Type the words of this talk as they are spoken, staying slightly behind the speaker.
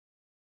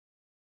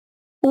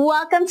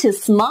Welcome to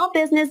Small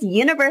Business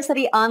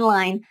University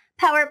Online,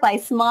 powered by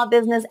Small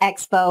Business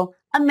Expo,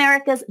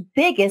 America's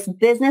biggest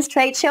business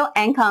trade show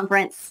and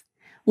conference.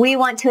 We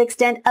want to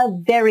extend a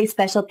very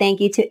special thank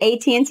you to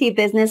AT&T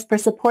Business for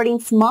supporting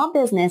small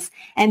business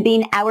and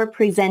being our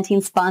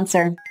presenting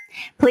sponsor.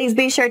 Please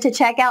be sure to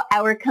check out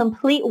our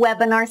complete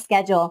webinar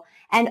schedule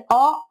and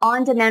all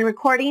on-demand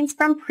recordings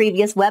from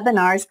previous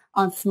webinars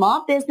on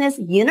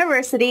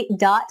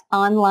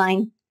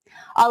smallbusinessuniversity.online.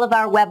 All of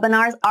our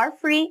webinars are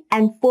free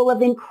and full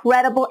of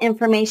incredible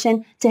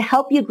information to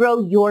help you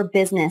grow your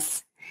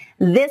business.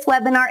 This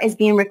webinar is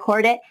being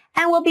recorded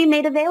and will be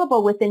made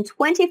available within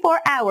 24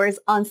 hours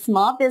on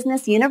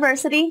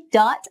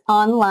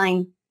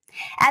smallbusinessuniversity.online.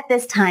 At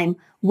this time,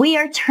 we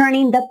are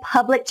turning the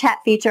public chat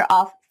feature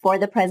off for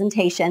the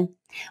presentation.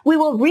 We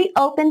will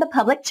reopen the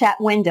public chat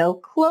window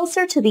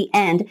closer to the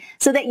end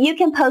so that you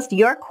can post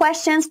your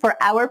questions for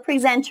our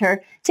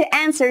presenter to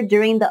answer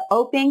during the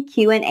open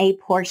Q&A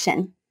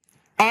portion.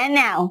 And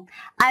now,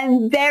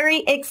 I'm very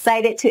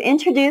excited to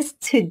introduce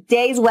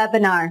today's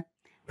webinar.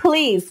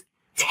 Please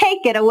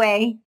take it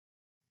away.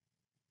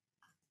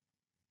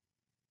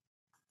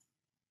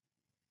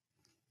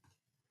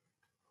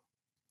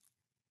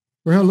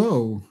 Well,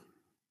 hello.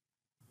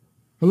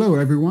 Hello,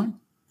 everyone,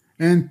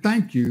 and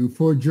thank you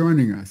for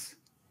joining us.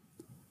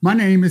 My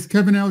name is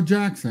Kevin L.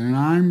 Jackson, and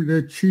I'm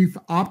the Chief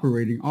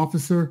Operating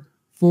Officer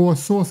for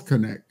Source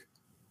Connect.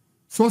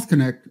 Source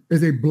Connect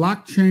is a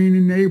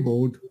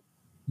blockchain-enabled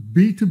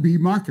B2B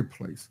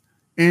marketplace,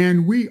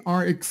 and we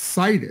are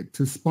excited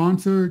to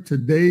sponsor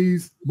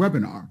today's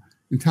webinar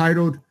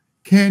entitled,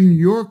 Can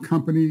Your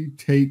Company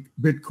Take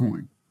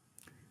Bitcoin?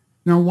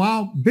 Now,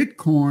 while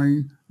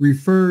Bitcoin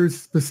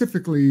refers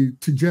specifically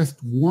to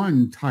just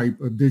one type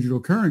of digital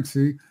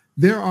currency,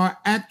 there are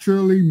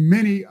actually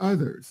many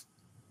others.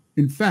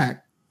 In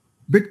fact,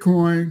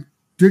 Bitcoin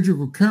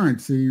digital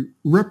currency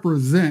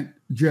represent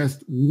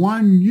just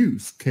one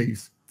use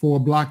case for a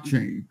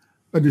blockchain,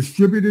 a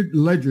distributed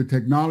ledger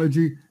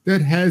technology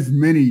that has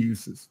many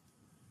uses.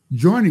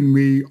 Joining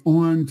me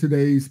on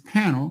today's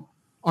panel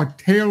are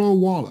Taylor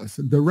Wallace,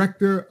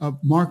 Director of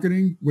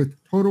Marketing with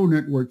Total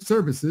Network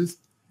Services,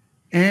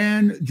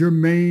 and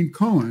Jermaine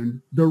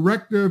Cohen,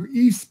 Director of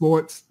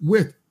Esports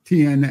with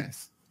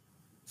TNS.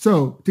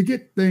 So to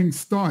get things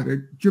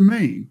started,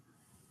 Jermaine,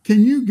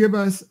 can you give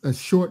us a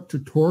short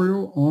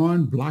tutorial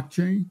on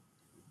blockchain?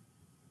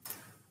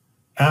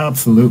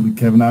 Absolutely,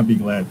 Kevin. I'd be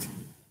glad to.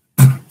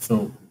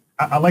 So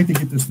I like to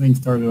get this thing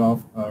started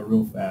off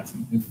real fast.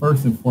 And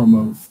first and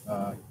foremost,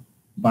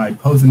 by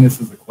posing this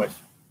as a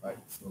question, right?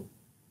 So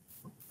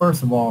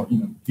first of all,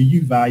 do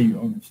you value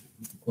ownership?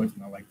 Is the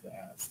question I like to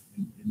ask.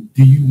 And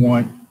do you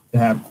want to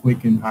have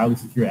quick and highly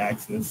secure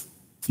access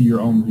to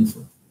your own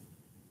resources?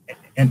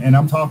 And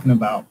I'm talking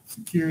about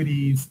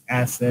securities,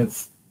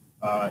 assets,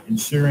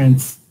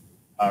 insurance,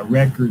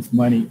 records,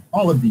 money,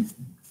 all of these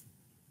things.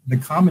 The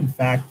common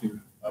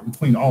factor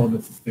between all of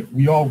us is that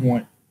we all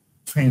want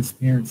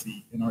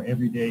transparency in our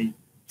everyday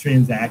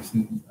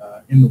transactions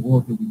in the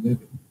world that we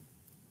live in,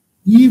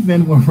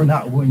 even when we're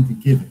not willing to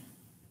give it.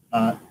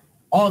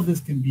 All of this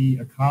can be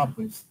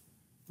accomplished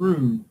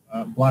through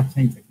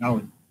blockchain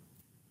technology.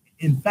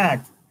 In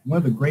fact, one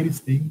of the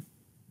greatest things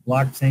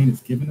blockchain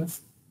has given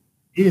us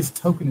is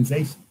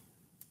tokenization.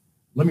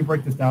 Let me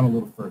break this down a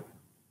little further.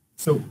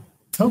 So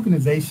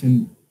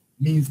tokenization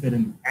means that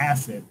an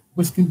asset,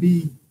 which can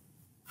be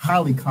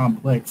highly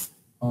complex,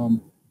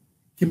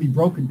 can be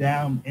broken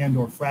down and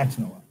or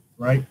fractionalized,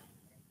 right?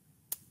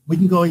 We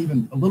can go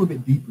even a little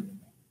bit deeper than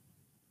that.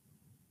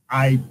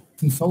 I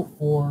consult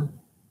for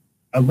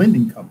a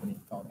lending company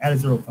called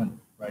Adazero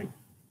Funding, right?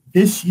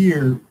 This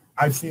year,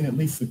 I've seen at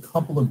least a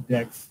couple of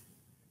decks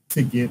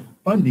to get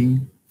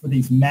funding for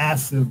these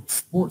massive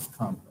sports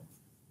complexes.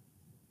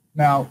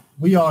 Now,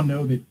 we all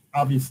know that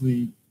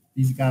obviously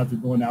these guys are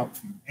going out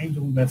to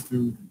angel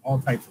investors and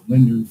all types of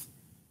lenders,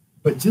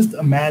 but just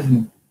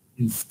imagine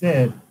if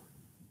instead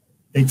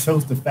they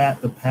chose the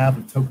path of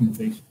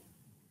tokenization.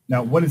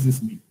 Now, what does this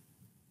mean?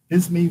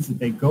 This means that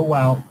they go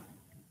out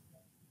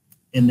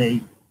and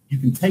you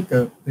can take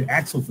the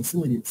actual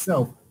facility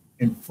itself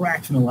and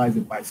fractionalize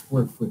it by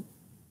square foot.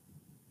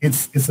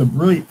 It's a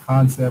brilliant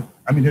concept.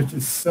 I mean, there's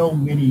just so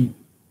many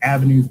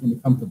avenues when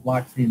it comes to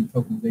blockchain and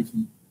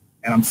tokenization,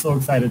 and I'm so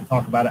excited to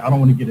talk about it. I don't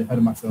want to get ahead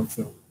of myself,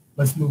 so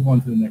let's move on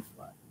to the next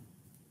slide.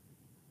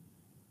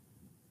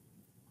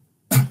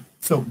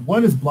 So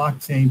what does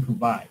blockchain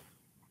provide?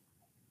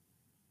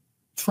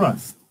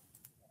 Trust,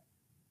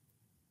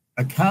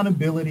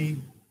 accountability,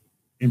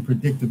 and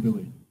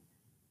predictability.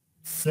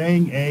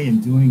 Saying A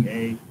and doing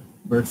A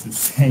versus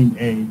saying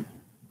A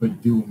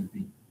but doing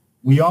B.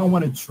 We all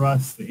want to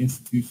trust the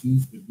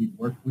institutions that we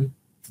work with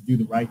to do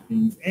the right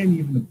things and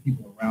even the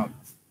people around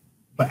us.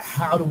 But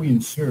how do we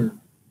ensure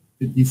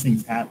that these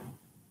things happen?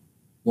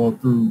 Well,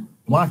 through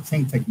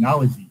blockchain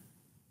technology,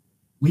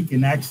 we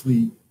can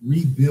actually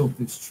rebuild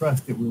this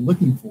trust that we're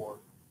looking for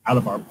out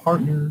of our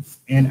partners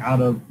and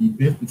out of the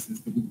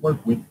businesses that we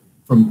work with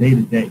from day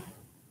to day.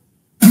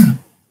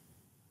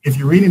 If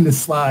you're reading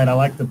this slide, I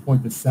like to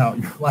point this out.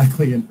 You're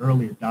likely an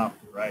early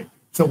adopter right?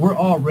 So we're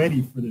all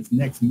ready for this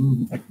next move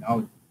in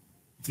technology.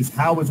 Just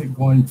how is it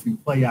going to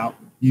play out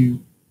with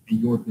you and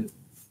your business?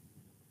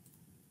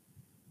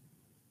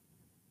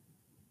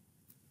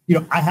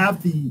 I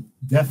have the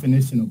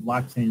definition of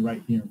blockchain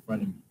right here in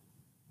front of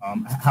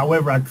me.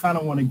 However, I kind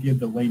of want to give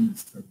the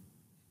layman's term.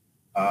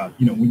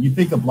 When you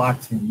think of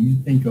blockchain, you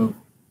think of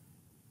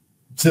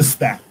just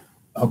that,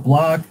 a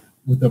block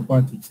with a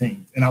bunch of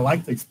chains. And I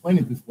like to explain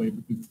it this way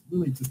because it's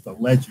really just a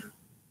ledger,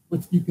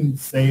 which you can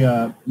say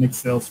an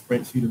Excel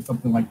spreadsheet or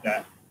something like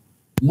that,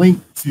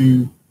 linked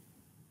to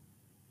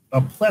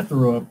a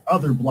plethora of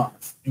other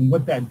blocks. And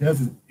what that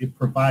does is it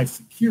provides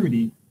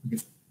security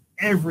because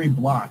every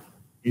block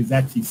is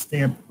actually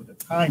stamped with a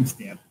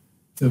timestamp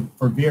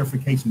for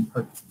verification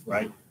purposes,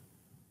 right?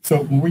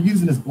 So when we're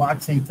using this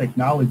blockchain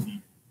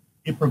technology,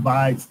 it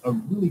provides a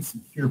really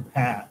secure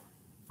path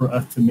for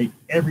us to make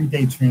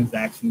everyday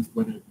transactions,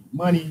 whether it be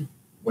money,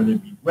 whether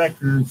it be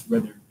records,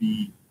 whether it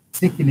be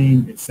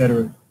ticketing, et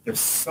cetera. There's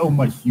so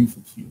much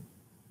usage here.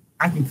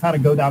 I can kind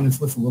of go down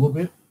this list a little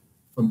bit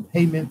from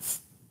payments,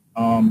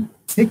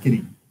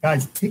 ticketing.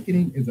 Guys,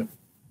 ticket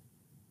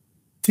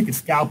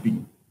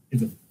scalping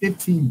is a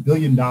 $15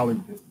 billion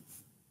business.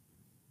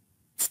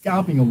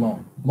 Scalping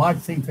alone,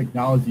 blockchain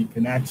technology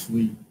can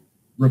actually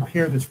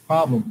repair this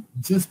problem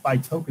just by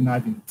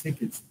tokenizing the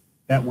tickets.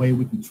 That way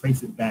we can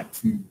trace it back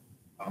to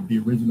the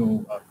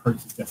original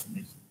purchase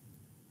destination.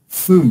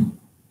 Food.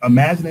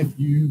 Imagine if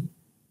you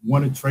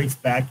want to trace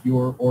back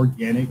your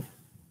organic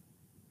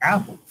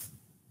apples.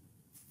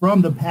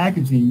 From the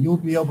packaging, you'll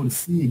be able to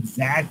see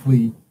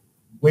exactly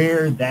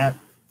where that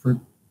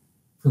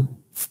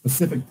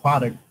specific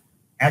product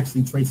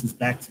actually traces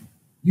back to.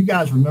 You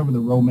guys remember the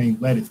romaine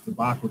lettuce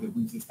debacle that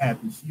we just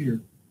had this year,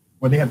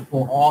 where they had to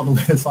pull all the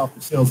lettuce off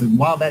the shelves. And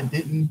while that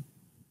didn't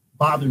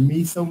bother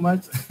me so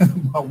much,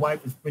 my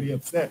wife was pretty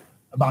upset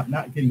about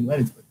not getting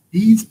lettuce. But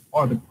these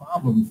are the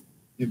problems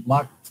that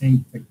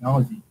blockchain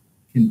technology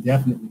can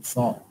definitely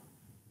solve.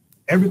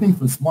 Everything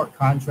from smart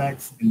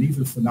contracts, and these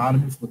are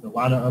synonymous with a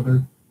lot of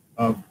other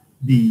of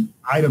the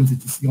items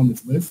that you see on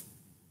this list.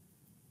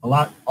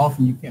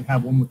 Often you can't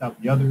have one without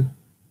the other.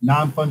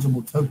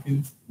 Non-fungible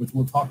tokens, which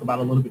we'll talk about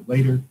a little bit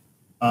later,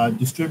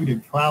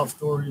 distributed cloud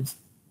storage,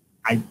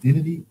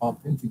 identity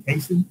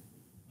authentication,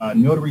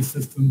 notary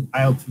systems,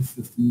 IoT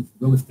systems,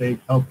 real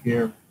estate,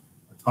 healthcare,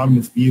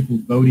 autonomous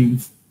vehicles, voting,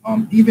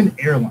 even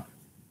airlines.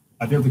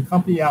 There's a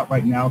company out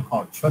right now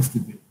called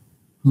TrustedBit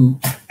who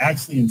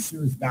actually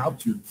insures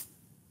vouchers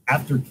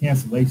after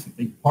cancellation.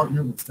 They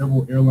partner with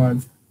several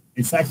airlines.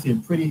 It's actually a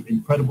pretty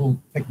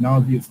incredible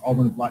technology. It's all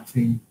on the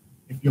blockchain.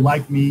 If you're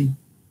like me,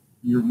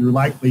 you're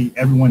likely,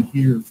 everyone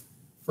here is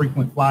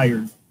frequent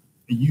flyers,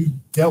 and you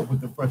dealt with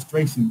the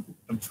frustration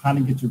of trying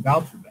to get your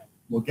voucher back.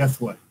 Well,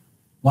 guess what?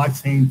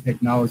 Blockchain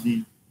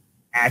technology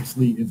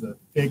actually is a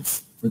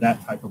fix for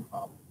that type of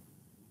problem.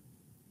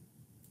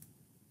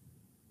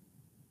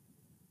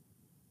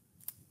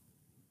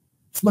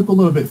 Let's look a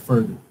little bit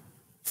further.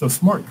 So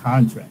smart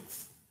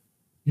contracts.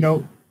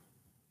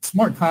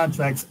 Smart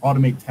contracts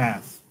automate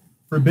tasks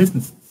for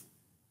businesses,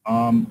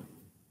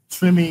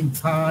 trimming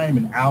time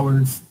and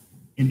hours,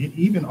 and it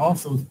even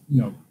also,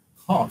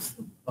 costs,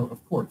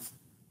 of course,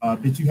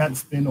 that you had to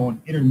spend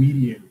on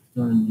intermediaries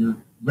during your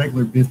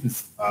regular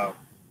business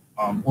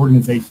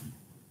organization,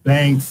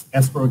 banks,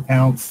 escrow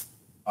accounts,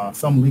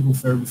 some legal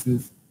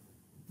services.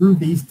 Through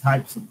these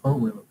types of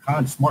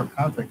programs, smart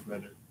contracts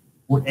rather,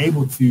 we're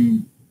able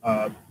to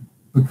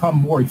become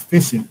more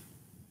efficient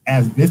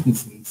as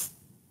businesses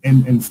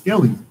and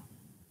scaling.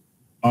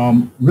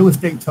 Real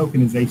estate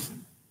tokenization.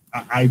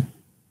 I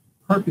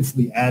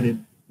purposely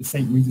added the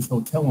St. Regis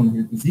Hotel on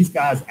here because these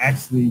guys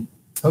actually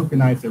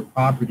tokenized their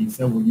property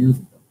several years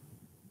ago.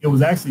 It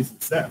was actually a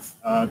success.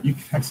 You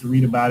can actually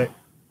read about it. I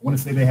want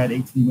to say they had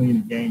 18 million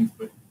in gains,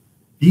 but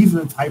these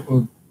are the type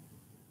of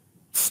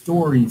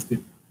stories that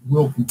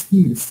we'll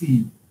continue to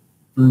see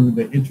through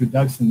the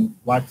introduction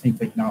of blockchain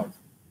technology.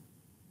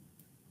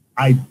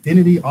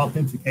 Identity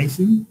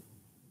authentication.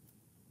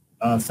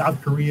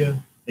 South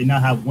Korea, they now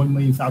have 1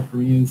 million South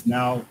Koreans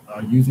now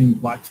using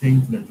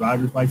blockchain for their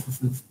driver's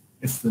licenses.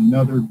 It's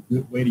another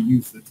good way to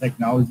use the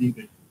technology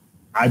that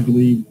I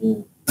believe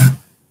will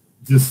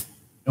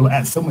it'll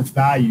add so much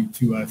value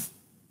to us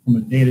from a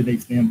day-to-day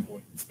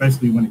standpoint,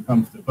 especially when it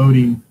comes to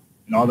voting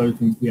and all the other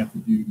things we have to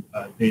do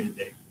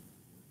day-to-day.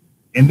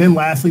 And then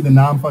lastly, the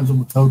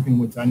non-fungible token,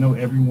 which I know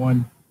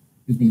everyone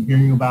has been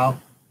hearing about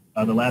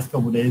the last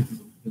couple of days.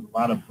 There's a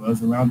lot of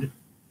buzz around it.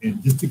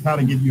 And just to kind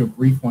of give you a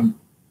brief on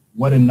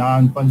what a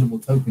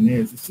non-fungible token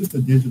is, it's just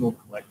a digital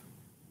collectible,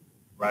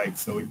 right?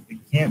 So it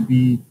can't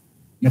be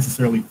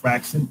necessarily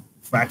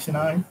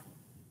fractionized,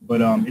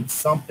 but it's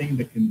something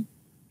that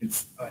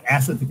it's an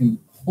asset that can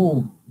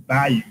hold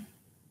value,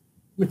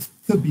 which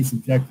could be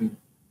subjective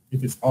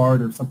if it's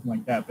art or something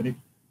like that. But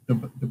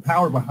the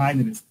power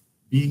behind it is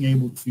being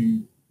able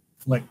to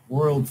collect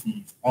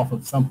royalties off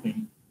of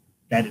something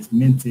that is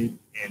minted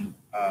and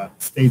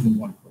stays in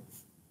one place.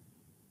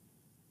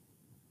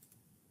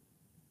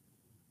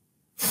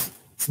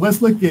 So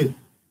let's look at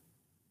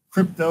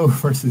crypto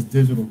versus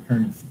digital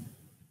currency.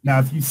 Now,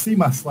 if you see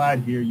my slide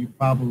here, you're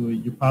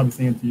probably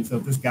saying to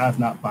yourself, this guy's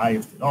not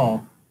biased at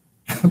all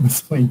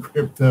between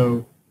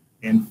crypto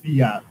and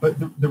fiat. But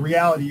the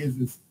reality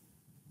is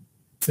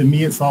to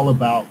me, it's all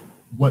about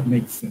what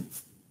makes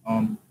sense.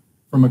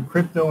 From a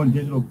crypto and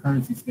digital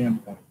currency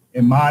standpoint,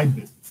 in my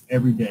business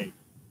every day,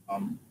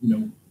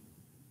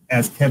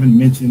 as Kevin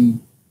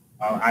mentioned,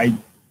 I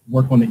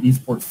work on the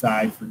esports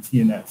side for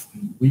TNS,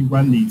 and we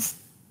run these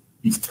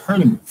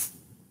tournaments,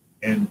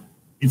 and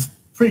it's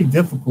pretty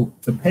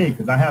difficult to pay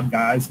because I have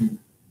guys who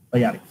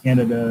play out of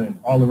Canada and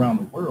all around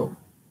the world.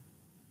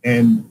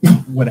 And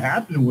what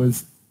happened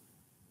was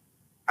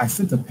I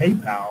sent a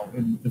PayPal,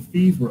 and the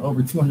fees were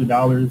over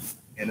 $200,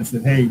 and I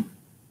said, hey,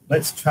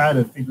 let's try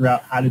to figure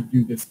out how to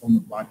do this on the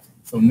blockchain.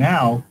 So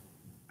now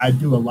I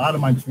do a lot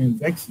of my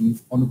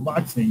transactions on the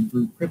blockchain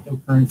through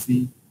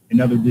cryptocurrency and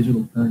other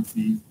digital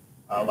currencies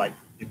like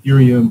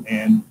Ethereum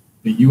and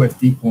the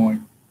USD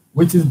coin,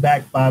 which is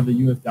backed by the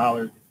US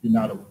dollar if you're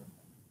not aware of that.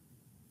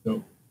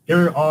 So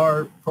there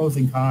are pros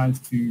and cons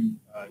to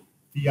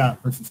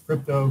fiat versus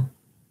crypto.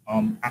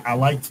 I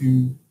like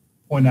to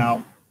point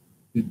out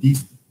the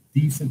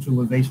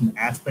decentralization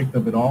aspect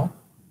of it all,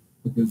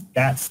 because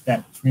that's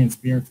that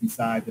transparency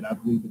side that I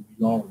believe that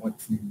we all want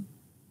to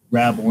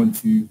grab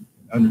onto and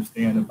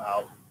understand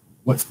about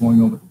what's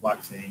going on with the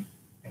blockchain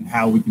and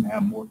how we can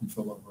have more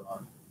control over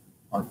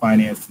our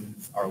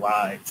finances, our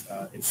lives,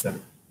 et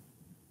cetera.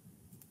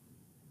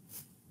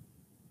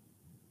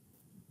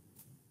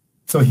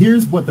 So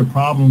here's what the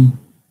problem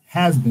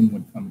has been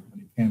when it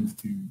comes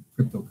to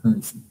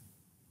cryptocurrency.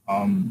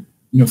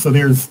 So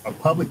there's a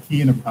public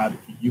key and a private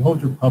key. You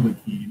hold your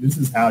public key. This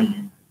is how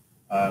you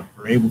are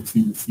able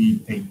to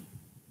receive payment.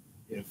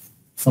 If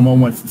someone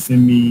wants to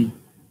send me,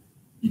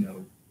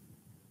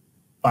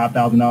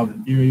 $5,000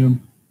 in Ethereum,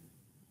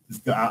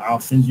 I'll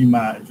send you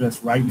my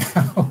address right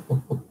now.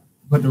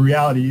 But the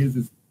reality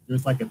is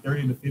there's like a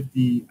 30 to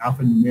 50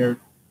 alphanumeric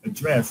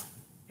address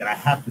that I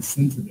have to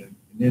send to them,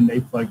 and then they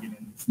plug it in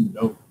and send it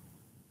over.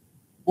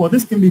 Well,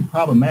 this can be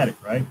problematic,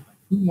 right?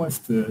 Who wants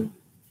to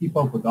keep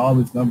up with all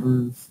these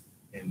numbers?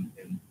 And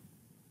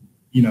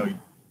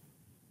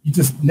you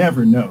just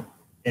never know.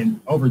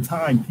 And over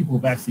time, people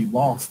have actually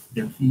lost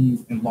their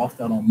keys and lost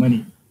out on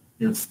money.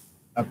 There's,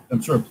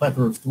 I'm sure, a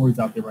plethora of stories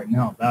out there right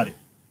now about it.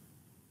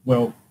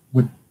 Well,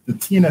 with the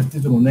TNS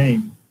digital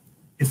name,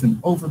 it's an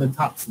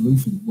over-the-top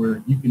solution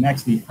where you can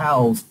actually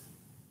house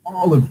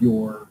all of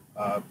your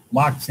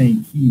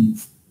blockchain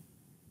keys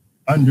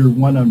under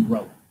one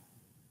umbrella.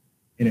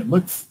 And it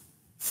looks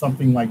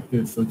something like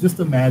this. So just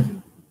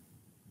imagine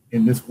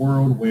in this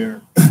world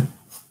where,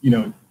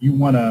 you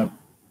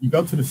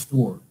go to the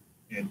store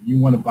and you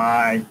want to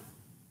buy,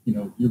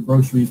 your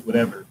groceries,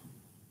 whatever.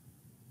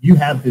 You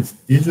have this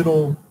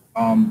digital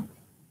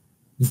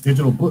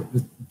book,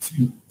 this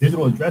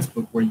digital address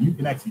book where you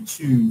can actually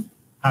choose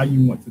how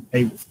you want to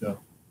pay with stuff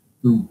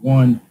through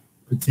one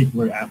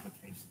particular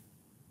application.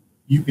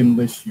 You can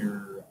list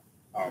your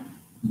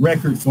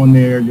records on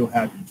there. You'll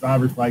have your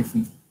driver's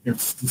license.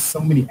 There's just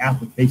so many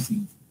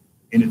applications,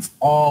 and it's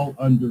all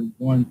under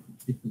one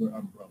particular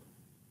umbrella.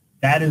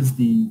 That is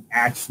the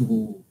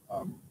actual,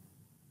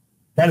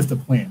 that is the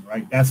plan,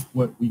 right? That's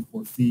what we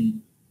foresee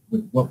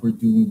with what we're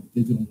doing with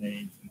digital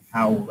names and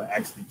how we'll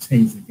actually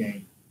change the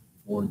game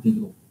for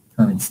digital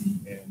currency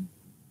and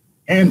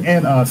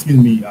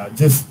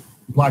just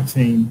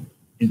blockchain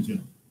in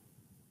general.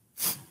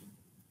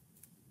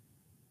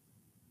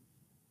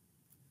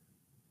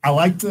 I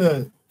like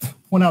to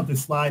point out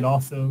this slide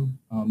also.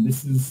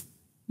 This is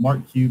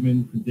Mark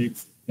Cuban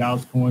predicts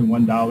Dogecoin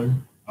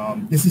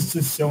 $1. This is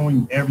just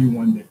showing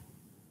everyone that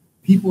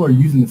people are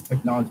using this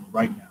technology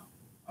right now.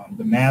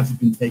 The Mavs have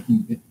been taking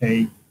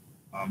BitPay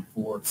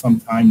for some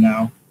time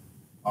now.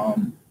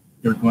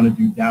 They're going to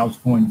do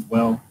Dogecoin as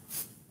well.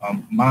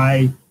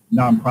 My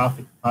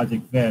nonprofit,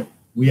 Project Vet,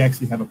 we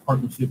actually have a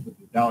partnership with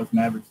the Dallas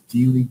Mavericks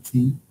G League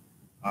team,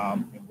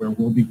 and where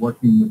we'll be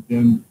working with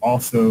them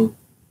also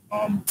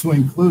to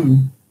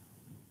include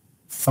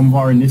some of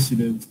our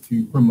initiatives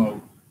to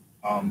promote,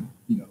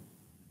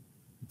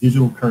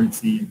 digital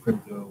currency and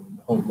crypto and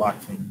the whole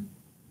blockchain.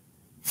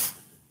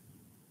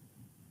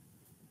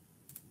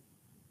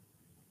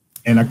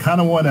 And I kind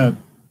of want to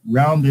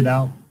round it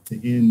out to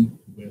end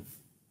with,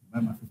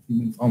 my 15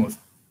 minutes almost,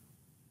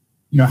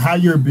 how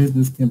your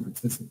business can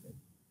participate.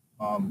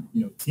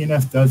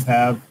 TNS does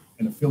have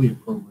an affiliate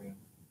program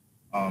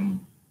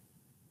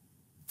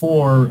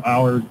for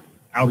our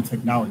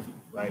technology,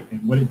 right?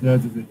 And what it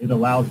does is it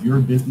allows your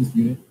business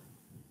unit,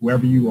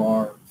 whoever you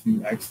are,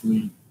 to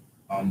actually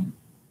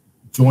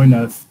join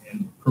us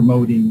in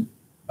promoting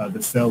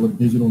the sale of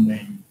digital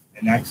names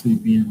and actually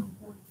being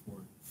rewarded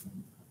for it.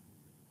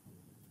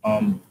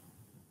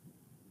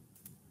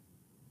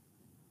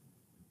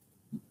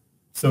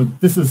 So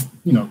this is,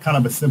 kind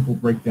of a simple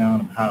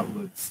breakdown of how it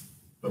looks.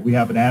 But we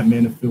have an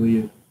admin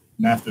affiliate,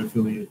 master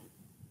affiliate,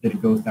 that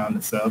it goes down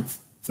to subs.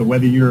 So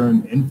whether you're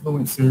an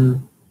influencer,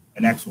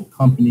 an actual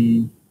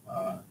company,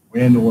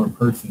 or a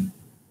person,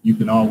 you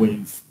can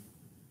always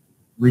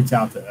reach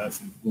out to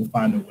us and we'll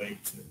find a way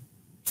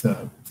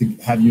to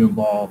have you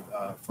involved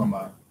from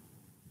a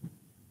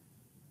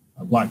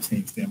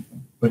blockchain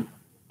standpoint. But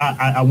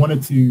I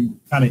wanted to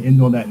kind of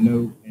end on that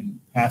note and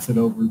pass it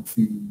over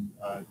to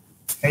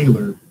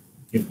Taylor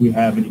if we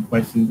have any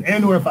questions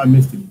and or if I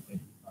missed anything.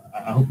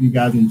 I hope you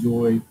guys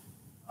enjoy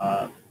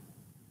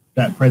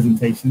that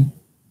presentation,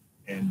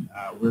 and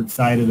we're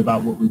excited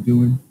about what we're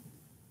doing.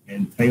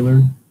 And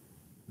Taylor,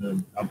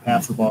 I'll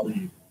pass the ball to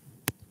you.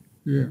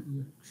 Yeah.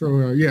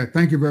 So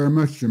thank you very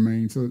much,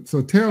 Jermaine.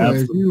 So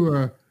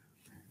Taylor,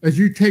 as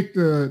you take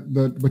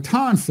the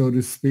baton, so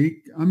to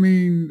speak, I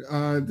mean,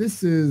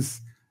 this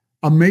is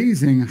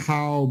amazing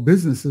how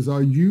businesses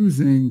are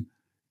using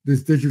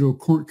this digital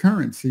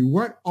currency.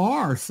 What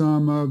are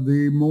some of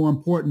the more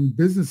important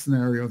business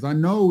scenarios? I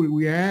know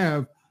we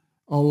have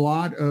a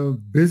lot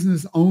of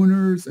business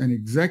owners and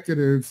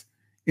executives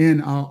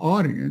in our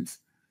audience.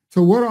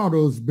 So what are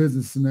those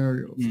business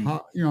scenarios?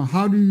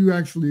 How do you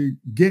actually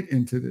get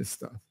into this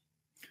stuff?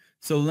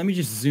 So let me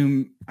just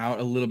zoom out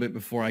a little bit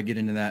before I get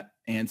into that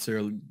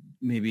answer.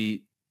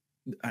 Maybe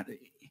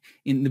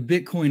in the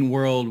Bitcoin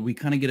world, we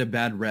kind of get a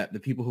bad rep. The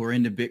people who are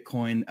into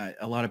Bitcoin,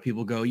 a lot of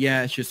people go,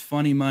 yeah, it's just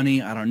funny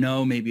money. I don't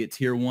know. Maybe it's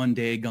here one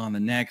day, gone the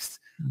next.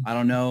 I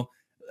don't know.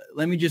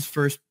 Let me just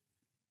first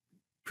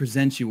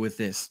present you with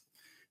this.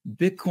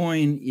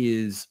 Bitcoin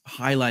is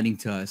highlighting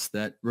to us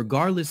that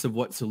regardless of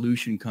what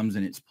solution comes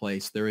in its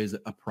place, there is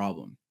a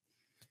problem.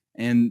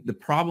 And the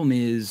problem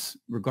is,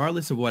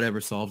 regardless of whatever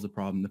solves the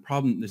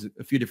problem, there's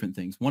a few different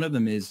things. One of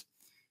them is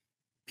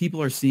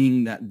people are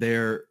seeing that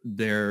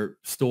their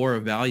store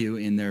of value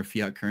in their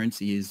fiat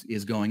currency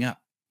is going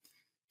up.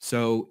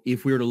 So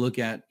if we were to look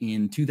at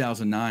in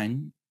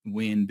 2009,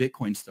 when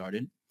Bitcoin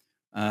started,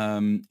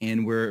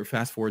 and we're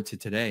fast forward to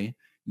today,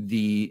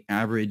 the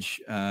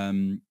average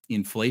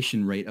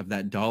inflation rate of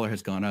that dollar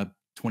has gone up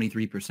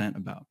 23%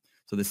 about.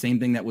 So the same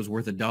thing that was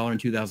worth $1 in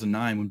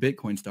 2009 when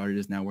Bitcoin started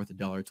is now worth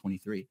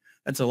 $1.23.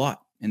 That's a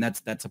lot, and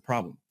that's a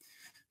problem.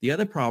 The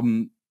other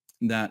problem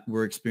that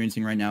we're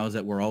experiencing right now is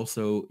that we're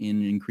also in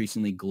an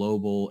increasingly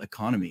global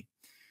economy.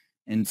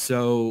 And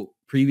so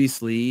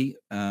previously,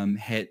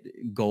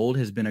 gold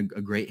has been a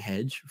great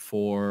hedge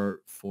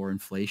for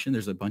inflation.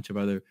 There's a bunch of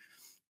other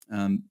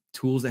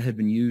tools that have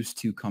been used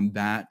to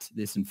combat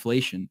this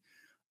inflation.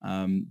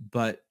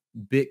 But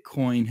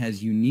Bitcoin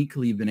has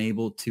uniquely been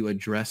able to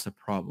address a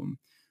problem.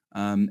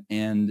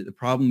 And the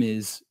problem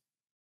is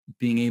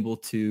being able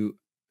to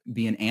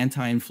be an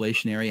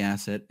anti-inflationary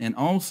asset and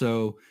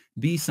also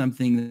be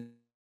something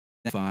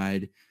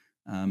that's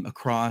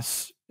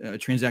across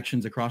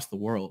transactions across the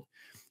world,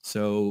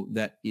 so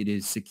that it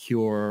is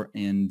secure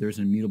and there's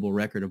an immutable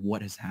record of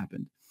what has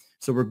happened.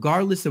 So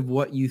regardless of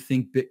what you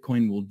think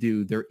Bitcoin will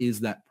do, there is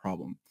that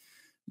problem.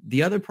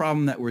 The other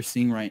problem that we're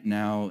seeing right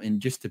now, and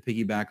just to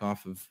piggyback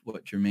off of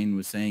what Jermaine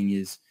was saying,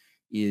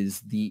 is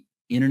the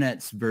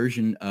internet's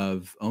version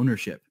of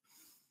ownership.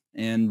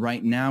 And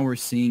right now we're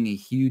seeing a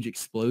huge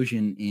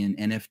explosion in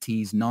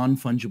NFTs,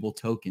 non-fungible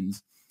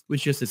tokens,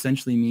 which just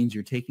essentially means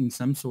you're taking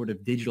some sort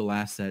of digital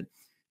asset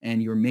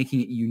and you're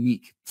making it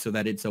unique so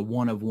that it's a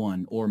one of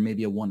one or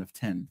maybe a one of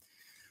 10.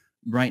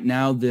 Right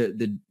now,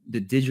 the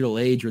digital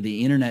age or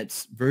the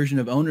internet's version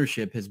of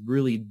ownership has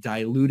really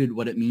diluted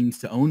what it means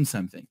to own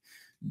something.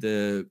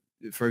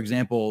 For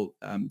example,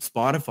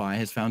 Spotify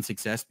has found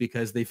success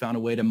because they found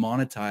a way to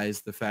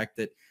monetize the fact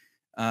that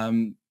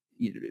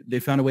they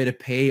found a way to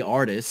pay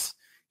artists,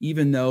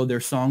 even though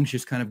their songs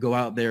just kind of go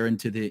out there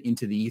into the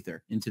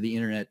ether, into the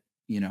internet,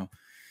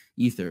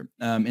 ether.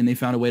 And they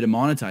found a way to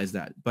monetize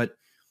that. But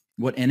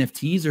what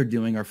NFTs are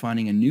doing are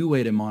finding a new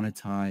way to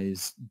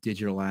monetize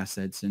digital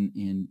assets.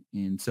 And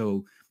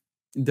so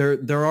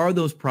there are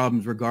those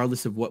problems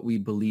regardless of what we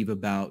believe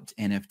about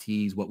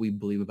NFTs, what we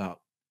believe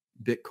about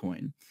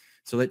Bitcoin.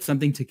 So that's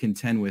something to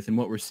contend with. And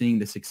what we're seeing,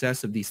 the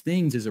success of these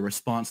things is a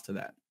response to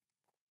that.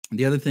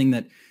 The other thing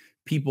that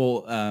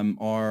people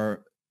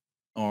are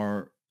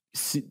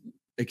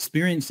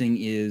experiencing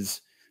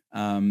is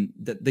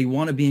that they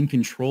want to be in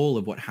control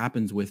of what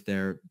happens with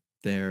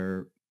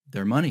their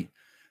money.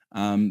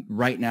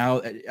 Right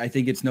now, I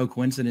think it's no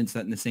coincidence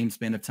that in the same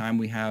span of time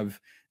we have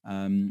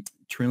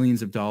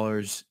trillions of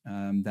dollars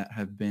that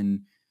have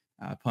been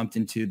pumped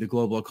into the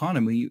global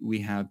economy. We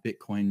have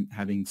Bitcoin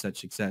having such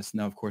success.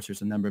 Now, of course,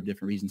 there's a number of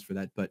different reasons for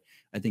that, but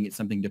I think it's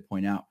something to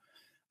point out.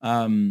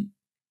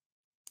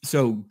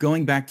 So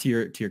going back to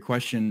your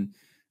question,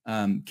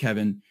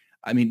 Kevin,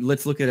 I mean,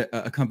 let's look at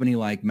a company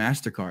like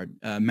MasterCard.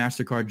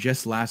 MasterCard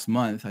just last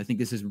month, I think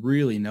this is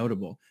really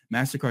notable.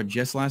 MasterCard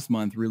just last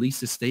month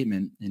released a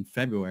statement in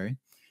February,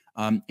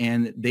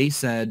 and they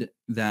said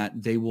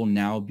that they will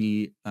now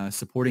be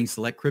supporting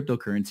select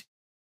cryptocurrency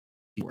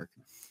work.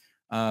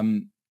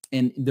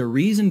 And the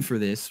reason for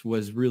this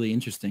was really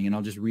interesting, and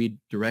I'll just read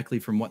directly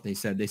from what they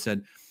said. They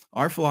said,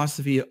 our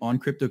philosophy on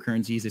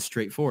cryptocurrencies is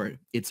straightforward.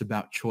 It's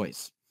about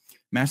choice.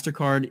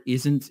 MasterCard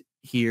isn't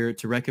here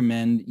to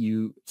recommend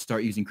you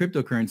start using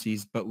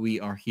cryptocurrencies, but we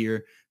are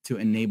here to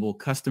enable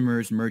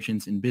customers,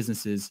 merchants, and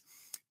businesses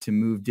to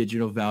move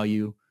digital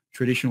value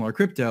traditional or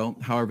crypto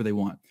however they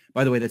want.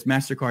 By the way, that's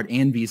MasterCard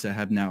and Visa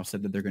have now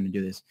said that they're going to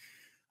do this.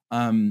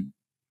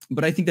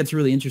 But I think that's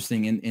really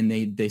interesting. And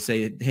they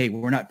say, hey,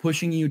 we're not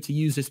pushing you to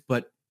use this,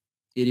 but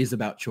it is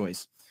about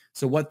choice.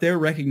 So what they're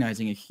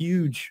recognizing, a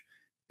huge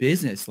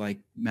business like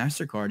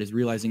MasterCard is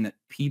realizing that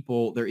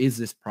there is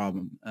this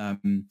problem,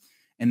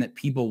 and that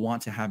people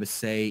want to have a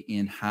say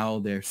in how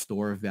their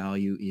store of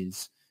value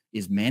is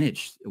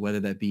managed,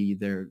 whether that be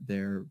their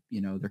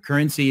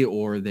currency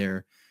or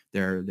their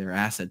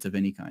assets of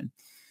any kind.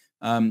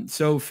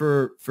 So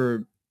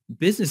for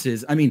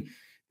businesses, I mean,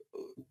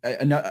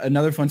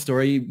 another fun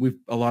story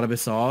a lot of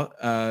us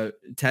saw,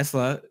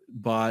 Tesla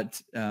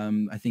bought,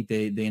 I think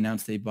they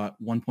announced they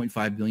bought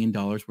 $1.5 billion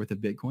worth of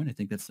Bitcoin. I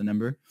think that's the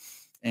number.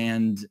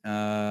 And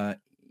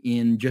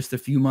in just a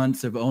few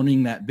months of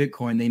owning that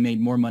Bitcoin, they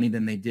made more money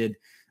than they did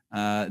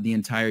the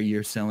entire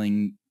year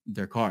selling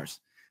their cars,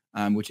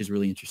 which is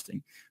really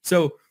interesting.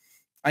 So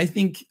I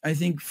think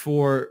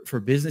for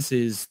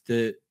businesses,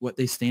 what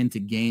they stand to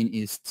gain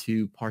is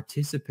to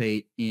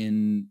participate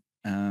in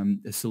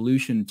a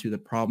solution to the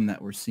problem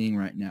that we're seeing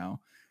right now,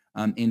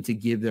 and to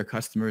give their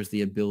customers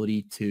the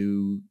ability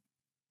to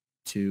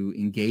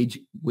engage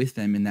with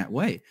them in that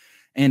way.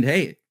 And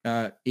hey,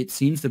 it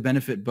seems to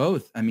benefit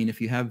both. I mean, if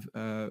you have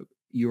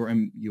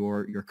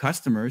your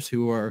customers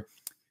who are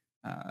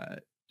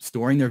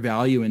storing their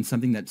value in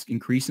something that's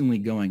increasingly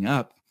going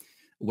up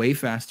way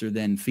faster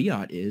than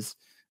fiat is,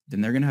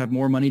 then they're going to have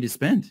more money to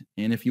spend.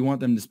 And if you want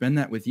them to spend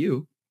that with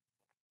you,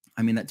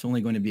 I mean, that's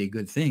only going to be a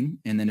good thing.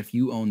 And then if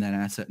you own that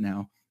asset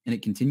now and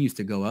it continues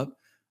to go up,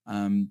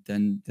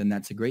 then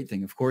that's a great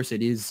thing. Of course,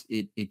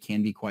 it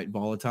can be quite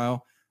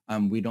volatile.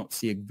 We don't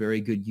see a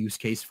very good use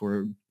case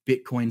for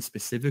Bitcoin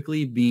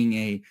specifically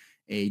being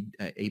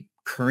a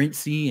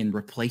currency and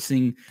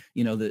replacing,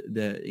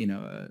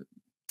 the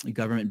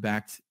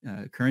government-backed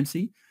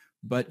currency,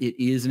 but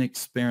it is an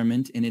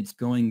experiment and it's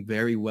going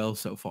very well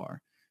so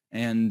far.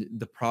 And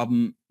the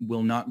problem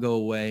will not go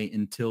away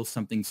until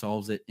something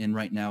solves it. And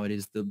right now it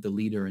is the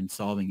leader in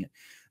solving it.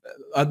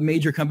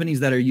 Major companies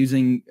that are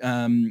using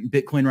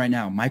Bitcoin right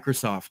now,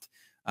 Microsoft,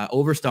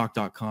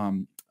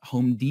 Overstock.com,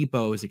 Home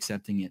Depot is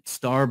accepting it,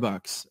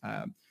 Starbucks,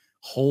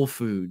 Whole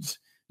Foods,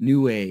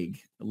 Newegg,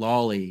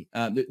 Lolly.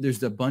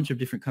 There's a bunch of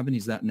different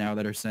companies that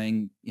are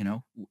saying,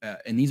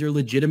 and these are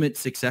legitimate,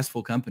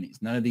 successful companies.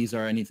 None of these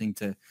are anything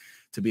to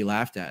be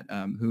laughed at,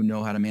 who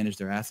know how to manage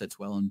their assets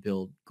well and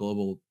build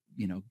global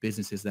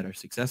businesses that are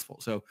successful.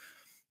 So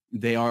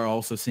they are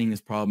also seeing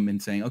this problem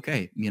and saying,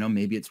 okay,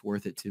 maybe it's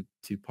worth it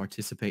to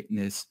participate in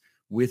this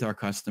with our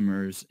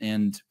customers.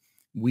 And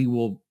we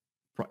will,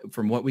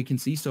 from what we can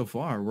see so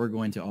far, we're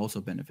going to also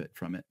benefit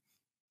from it.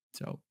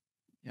 So,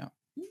 yeah.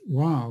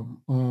 Wow.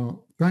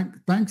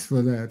 Thanks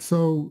for that.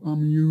 So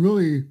you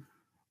really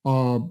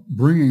are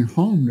bringing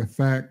home the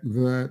fact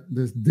that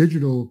this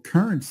digital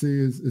currency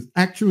is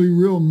actually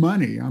real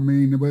money. I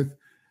mean, with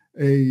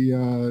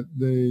the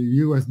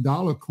U.S.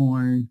 dollar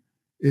coin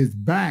is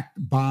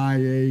backed by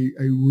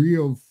a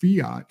real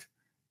fiat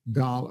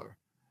dollar.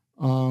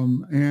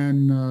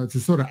 And to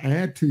sort of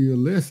add to your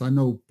list, I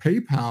know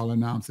PayPal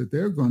announced that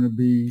they're going to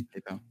be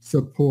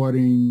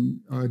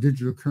supporting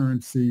digital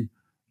currency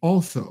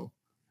also.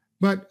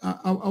 But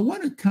I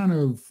want to kind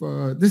of,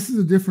 this is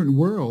a different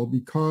world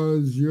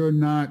because you're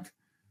not,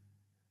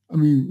 I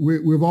mean,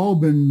 we've all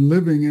been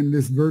living in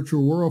this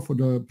virtual world for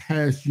the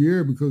past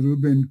year because we've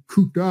been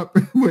cooped up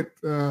with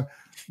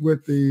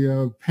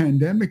the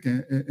pandemic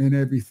and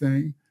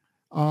everything.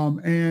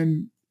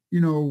 And,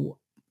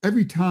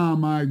 every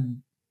time I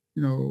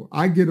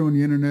get on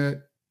the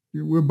internet,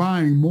 we're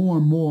buying more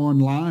and more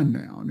online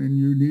now. And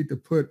you need to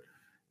put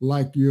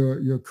like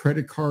your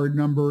credit card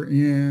number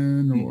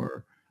in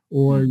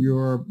or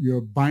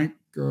your bank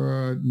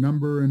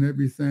number and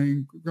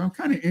everything. I'm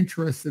kind of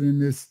interested in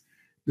this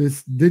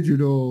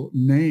digital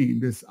name,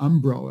 this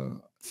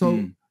umbrella.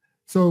 So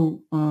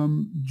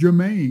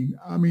Jermaine,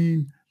 I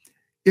mean,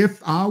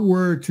 if I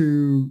were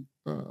to,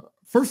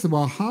 first of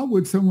all, how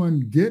would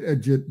someone get a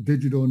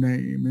digital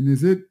name? And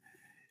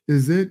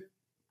is it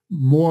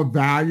more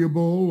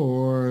valuable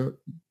or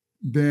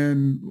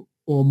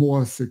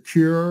more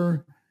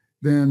secure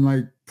than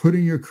like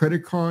putting your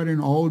credit card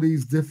in all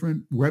these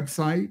different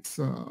websites?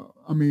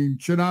 I mean,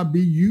 should I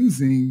be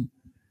using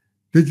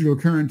digital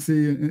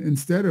currency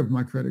instead of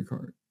my credit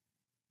card?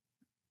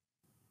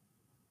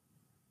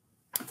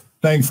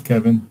 Thanks,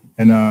 Kevin.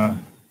 And, I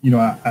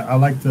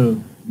like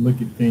to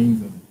look at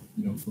things,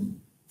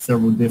 from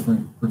several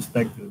different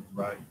perspectives,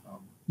 right?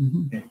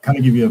 And kind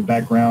of give you a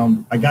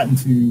background. I got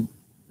into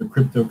the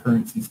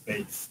cryptocurrency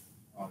space,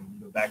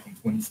 back in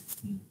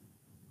 2016.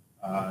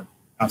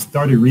 I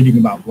started reading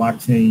about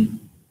blockchain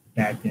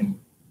back in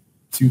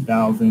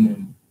 2000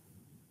 and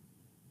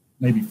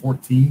maybe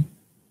 14.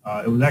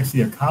 It was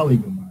actually a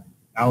colleague of mine,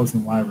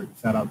 Allison Lyrick,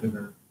 shout out to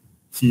her.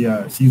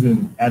 She's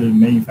an additive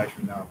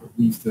manufacturer now, but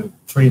we used to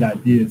trade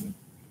ideas. And,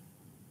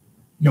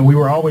 we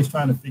were always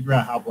trying to figure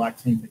out how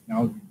blockchain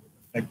technology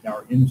would affect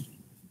our industry,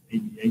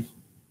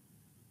 aviation,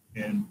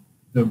 and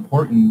the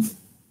importance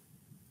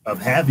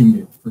of having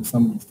it for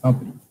some of these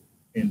companies.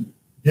 And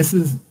this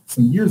is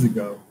some years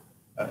ago,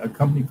 a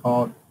company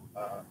called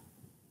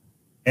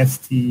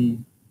ST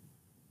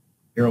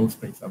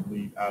Aerospace, I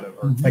believe, out of,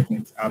 or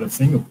Technics out of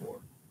Singapore.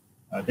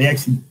 They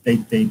actually,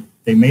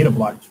 they made a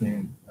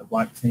blockchain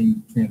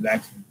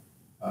transaction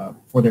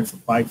for their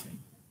supply chain.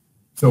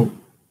 So,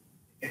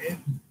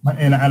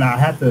 and I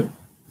had to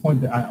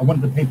point that, I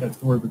wanted to paint that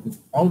story because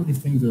all of these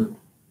things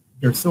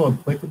they're so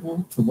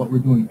applicable to what we're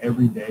doing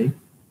every day.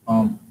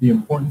 The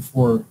importance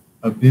for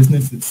a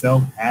business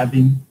itself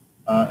having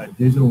a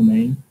digital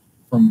name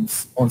on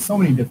so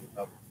many different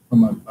levels,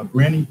 from a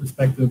branding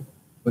perspective,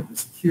 but the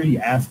security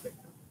aspect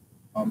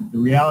of it. The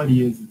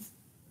reality is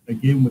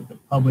again, with the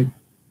public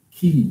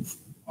keys,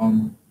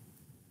 I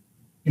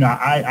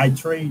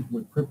trade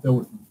with crypto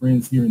with some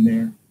friends here and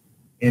there,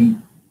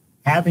 and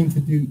having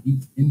to do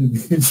each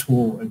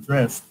individual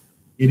address,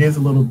 it is a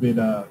little bit,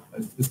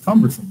 it's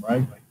cumbersome,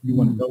 right? Like you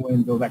want to go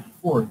in, go back and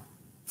forth.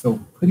 So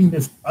putting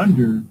this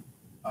under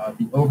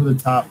the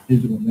over-the-top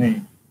digital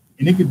name,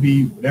 and it could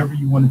be whatever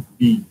you want it to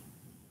be,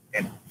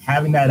 and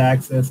having that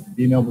access and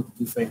being able to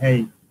just say,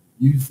 hey,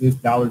 use this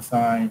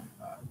 $,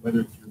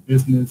 whether it's your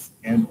business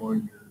and or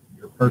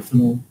your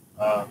personal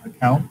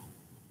account,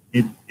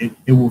 it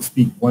will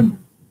speak wonders.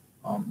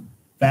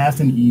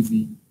 Fast and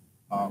easy.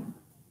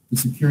 The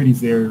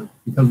security's there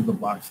because of the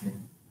blockchain.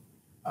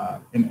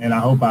 And I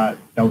hope that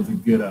was a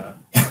good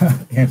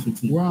answer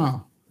to you.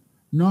 Wow.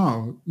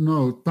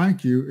 No,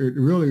 thank you. It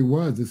really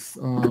was. It's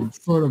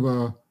sort of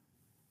a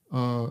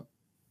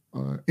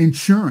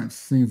insurance,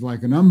 seems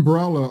like an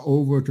umbrella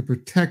over to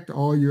protect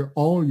all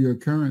your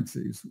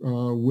currencies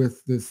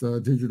with this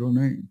digital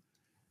name.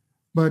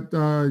 But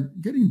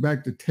getting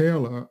back to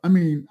Taylor, I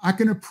mean, I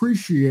can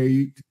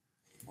appreciate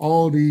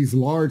all these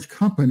large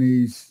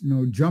companies,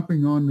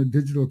 jumping on the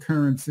digital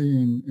currency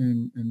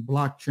and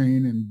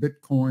blockchain and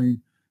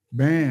Bitcoin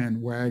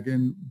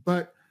bandwagon.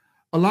 But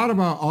a lot of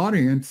our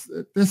audience,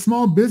 they're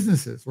small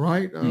businesses,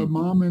 right?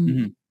 Mom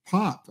and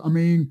pop. I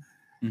mean,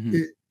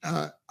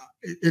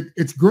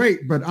 it's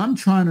great, but I'm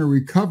trying to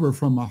recover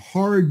from a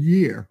hard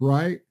year,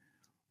 right?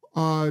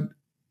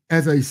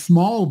 As a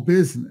small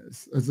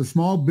business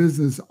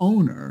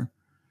owner,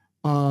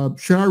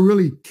 should I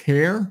really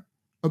care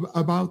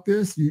about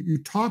this? You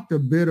talked a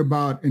bit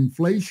about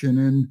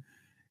inflation,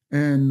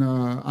 and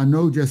I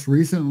know just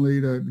recently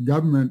the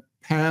government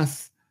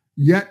passed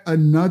yet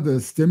another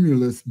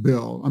stimulus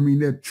bill. I mean,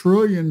 there are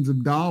trillions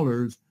of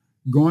dollars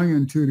going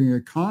into the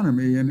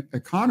economy, and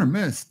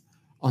economists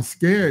are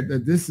scared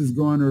that this is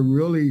going to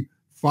really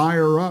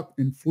fire up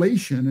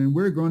inflation, and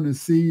we're going to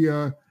see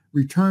a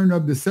return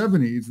of the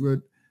 70s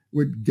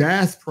with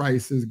gas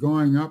prices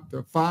going up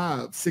to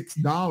 $5,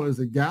 $6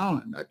 a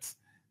gallon.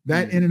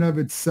 That in and of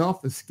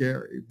itself is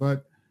scary.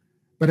 But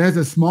as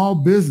a small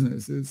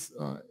business,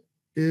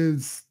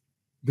 is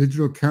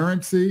digital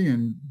currency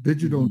and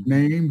digital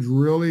names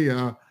really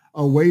a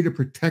way to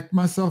protect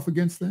myself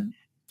against that?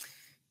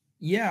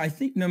 Yeah, I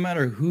think no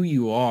matter who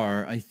you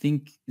are, I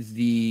think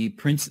the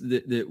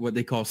what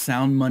they call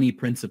sound money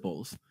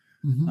principles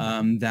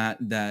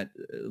that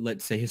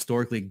let's say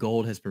historically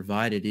gold has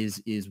provided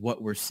is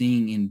what we're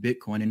seeing in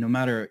Bitcoin. And no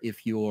matter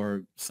if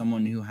you're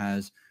someone who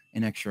has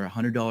an extra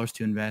 $100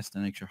 to invest,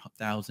 an extra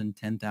 1,000,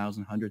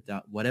 10,000,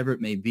 100,000, whatever it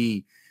may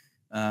be,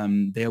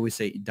 they always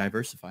say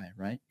diversify,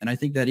 right? And I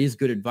think that is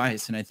good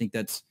advice. And I think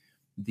that's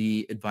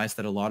the advice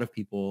that a lot of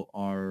people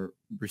are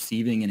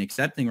receiving and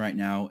accepting right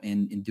now,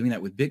 and doing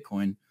that with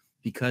Bitcoin,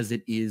 because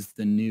it is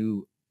the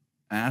new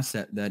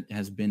asset that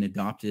has been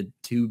adopted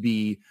to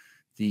be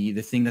the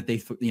thing that they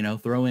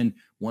throw in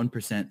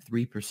 1%,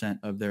 3%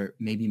 of their,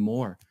 maybe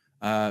more,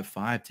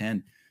 5,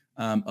 10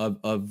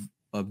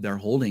 of their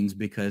holdings,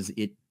 because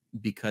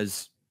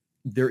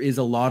there is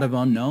a lot of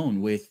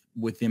unknown with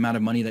the amount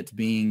of money that's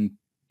being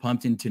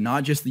pumped into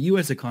not just the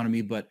U.S.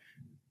 economy, but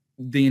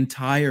the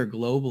entire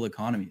global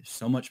economy. There's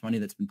so much money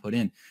that's been put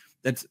in.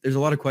 There's a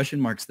lot of question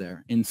marks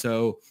there. And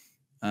so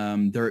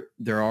there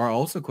are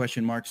also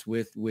question marks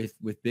with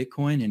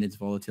Bitcoin and its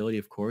volatility,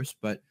 of course,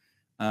 but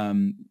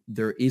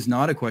there is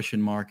not a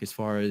question mark as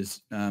far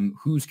as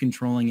who's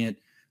controlling it,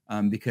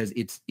 because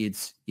it's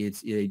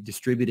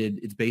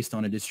based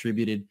on a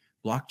distributed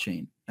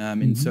blockchain.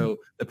 And so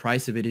the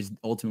price of it is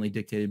ultimately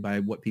dictated by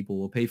what people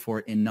will pay for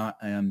it, and not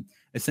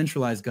a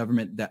centralized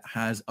government that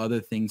has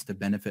other things to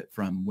benefit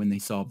from when they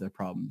solve their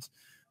problems.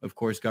 Of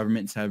course,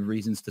 governments have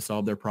reasons to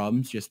solve their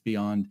problems just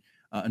beyond,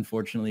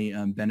 unfortunately,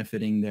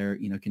 benefiting their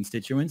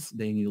constituents.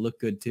 They need to look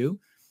good too.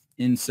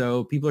 And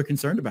so people are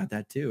concerned about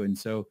that too. And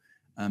so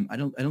I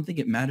don't think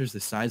it matters the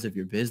size of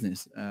your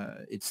business.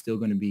 It's still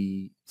going to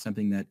be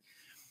something that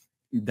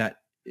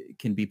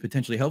can be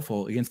potentially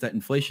helpful against that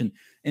inflation.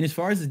 And as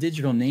far as the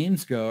digital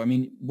names go, I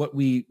mean, what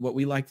we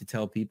like to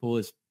tell people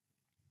is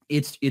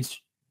it's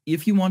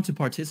if you want to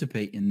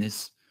participate in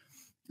this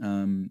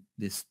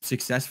this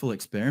successful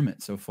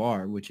experiment so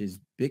far, which is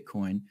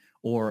Bitcoin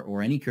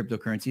or any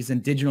cryptocurrencies,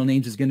 and digital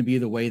names is going to be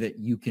the way that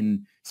you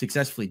can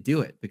successfully do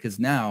it, because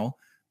now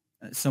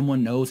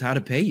someone knows how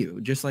to pay you.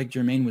 Just like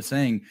Jermaine was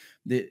saying,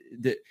 that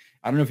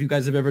I don't know if you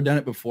guys have ever done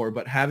it before,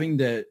 but having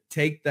to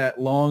take that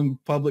long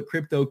public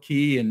crypto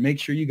key and make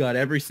sure you got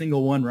every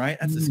single one right,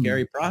 that's a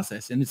scary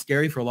process. And it's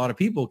scary for a lot of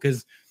people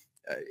because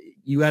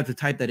you have to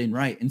type that in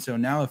right. And so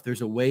now if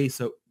there's a way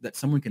so that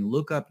someone can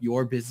look up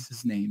your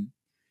business's name,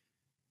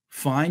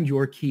 find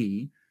your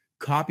key,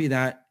 copy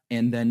that,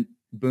 and then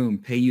boom,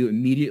 pay you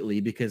immediately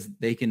because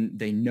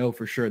they know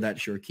for sure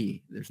that's your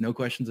key. There's no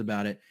questions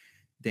about it.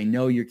 They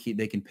know your key.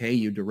 They can pay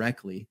you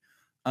directly.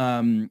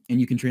 And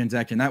you can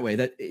transact in that way.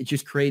 That it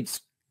just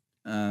creates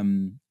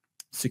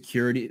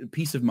security,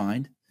 peace of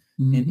mind,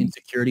 and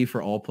security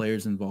for all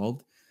players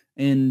involved.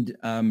 And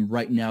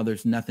right now,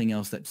 there's nothing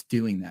else that's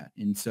doing that.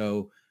 And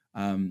so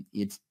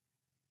it's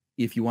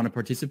if you want to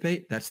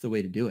participate, that's the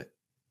way to do it.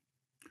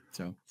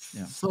 So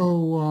yeah.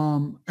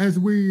 So as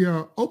we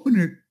open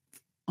it,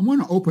 I'm going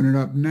to open it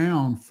up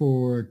now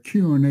for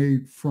Q&A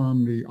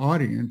from the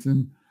audience.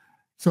 And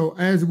so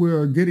as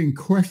we're getting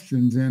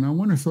questions in, I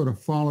want to sort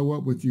of follow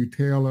up with you,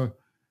 Taylor,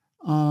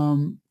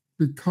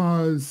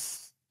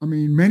 because, I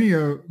mean, many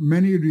of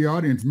the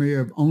audience may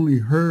have only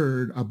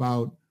heard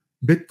about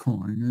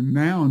Bitcoin. And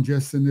now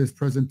just in this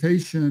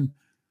presentation,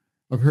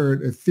 I've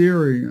heard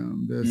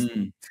Ethereum, there's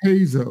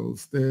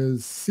Tezos,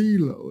 there's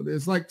CeeLo.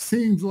 There's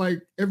seems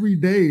like every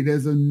day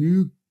there's a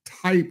new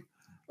type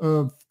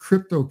of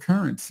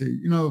cryptocurrency.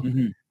 You know,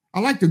 I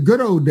like the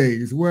good old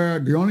days where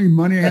the only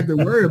money I had to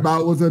worry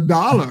about was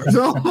 $1.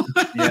 So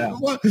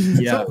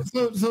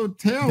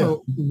Taylor,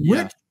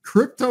 which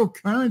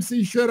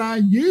cryptocurrency should I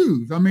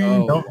use? I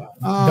mean, don't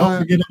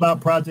forget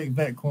about Project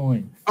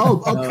Vetcoin.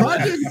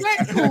 Project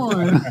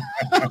Vetcoin.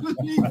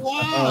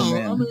 Wow.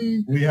 I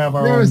mean, we have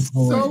our there's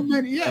own coin. so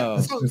many. Yeah.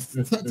 Tell us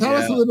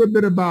a little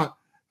bit about.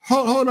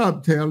 Hold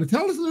up, Taylor.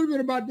 Tell us a little bit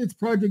about this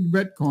Project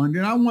Vetcoin.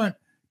 Then I want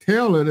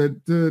Taylor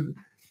to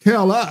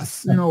tell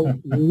us,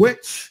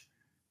 which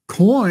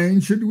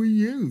coin should we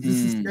use? This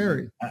is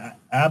scary.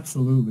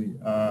 Absolutely.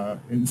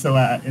 And so,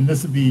 and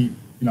this would be,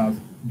 being a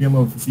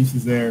little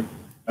facetious there.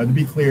 To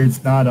be clear,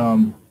 it's not,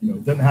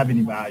 it doesn't have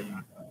any value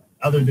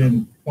other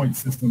than point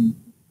system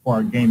for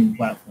our gaming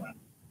platform.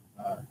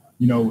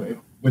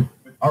 With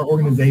our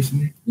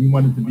organization, we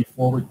wanted to be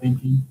forward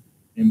thinking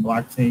in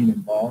blockchain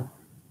involved.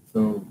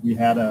 So we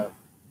had a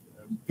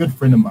good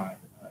friend of mine.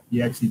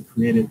 He actually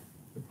created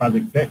the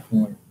Project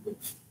Vetcoin,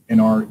 which in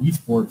our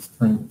esports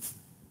tournaments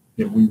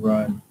that we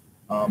run,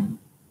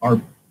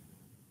 our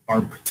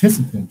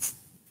participants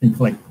can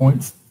collect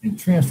points and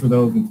transfer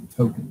those into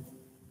tokens,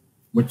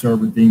 which are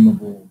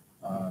redeemable,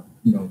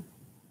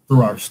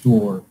 through our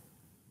store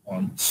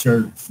on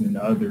shirts and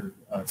other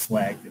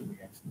swag that we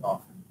actually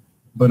offer.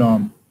 But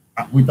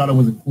we thought it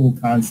was a cool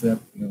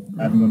concept,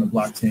 having on the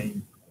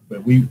blockchain.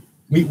 But we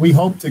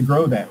hope to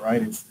grow that,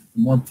 right? It's the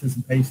more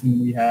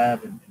participation we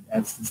have, and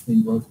as this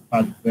thing grows,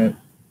 Project Vet,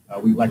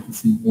 we'd like to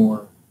see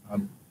more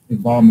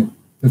involvement,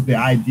 because the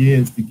idea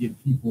is to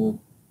get people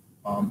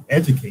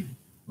educated,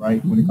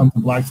 right? When it comes to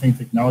blockchain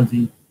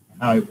technology and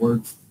how it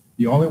works,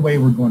 the only way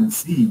we're going to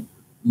see,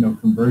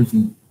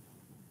 conversion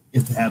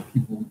is to have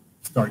people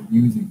start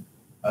using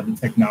the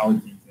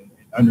technologies and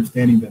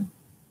understanding them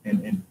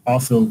and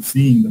also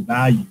seeing the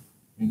value.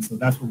 And so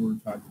that's what we're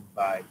trying to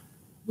provide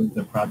with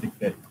the Project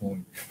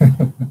Vetcoin.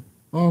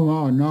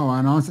 No.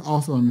 And I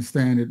also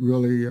understand it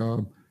really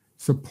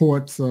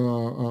supports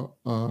the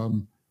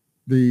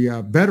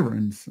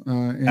veterans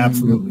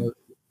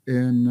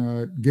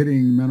in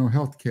getting mental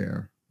health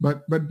care.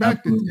 But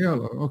back to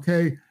Taylor,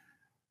 okay,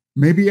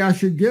 maybe I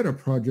should get a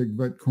Project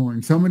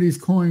Vetcoin. Some of these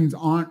coins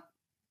aren't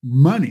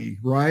money,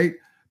 right?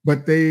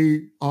 But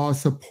they are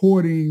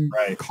supporting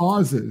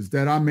causes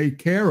that I may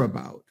care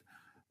about.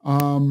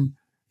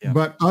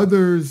 But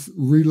others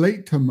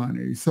relate to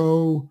money.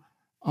 So,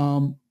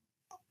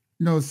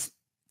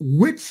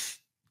 which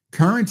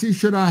currency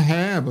should I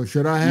have, or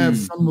should I have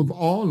some of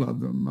all of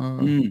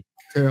them,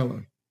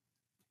 Taylor?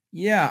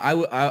 Yeah,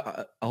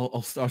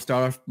 I'll start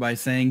off by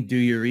saying do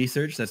your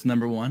research. That's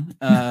number one.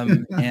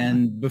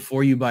 And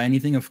before you buy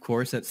anything, of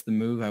course, that's the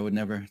move. I would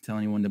never tell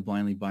anyone to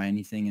blindly buy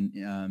anything,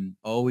 and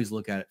always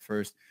look at it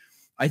first.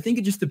 I think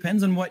it just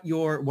depends on what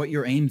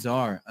your aims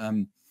are.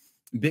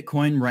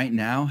 Bitcoin right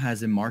now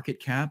has a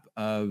market cap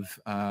of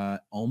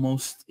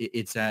almost,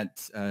 it's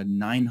at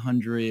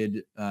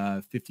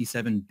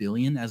 957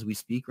 billion as we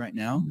speak right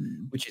now,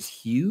 which is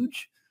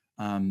huge,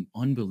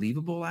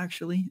 unbelievable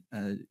actually.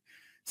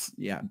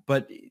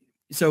 But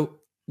so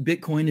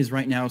Bitcoin is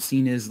right now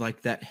seen as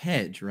like that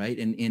hedge, right?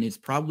 And it's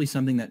probably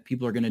something that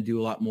people are going to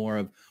do a lot more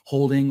of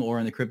holding, or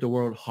in the crypto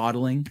world,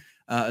 hodling,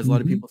 as a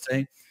lot of people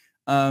say.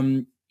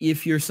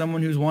 If you're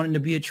someone who's wanting to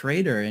be a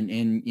trader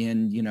and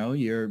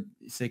you're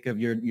sick of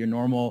your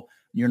normal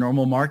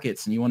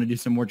markets and you want to do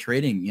some more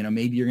trading,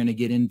 maybe you're going to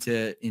get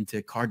into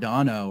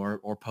Cardano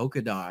or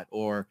Polkadot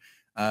or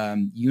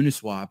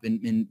Uniswap,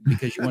 and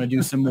because you want to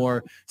do some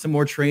more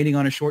trading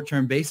on a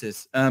short-term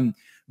basis.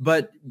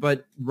 But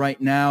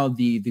right now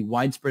the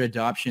widespread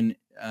adoption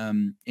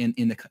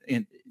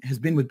has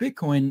been with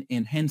Bitcoin,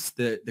 and hence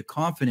the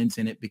confidence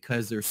in it,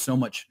 because there's so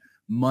much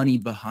money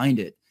behind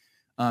it.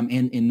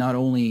 and not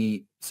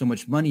only so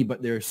much money,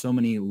 but there are so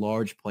many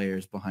large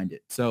players behind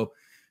it. So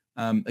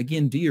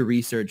again, do your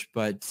research,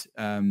 but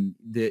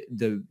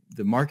the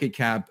market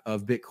cap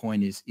of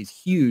Bitcoin is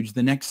huge.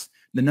 The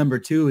number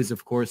two is,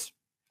 of course,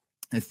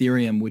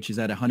 Ethereum, which is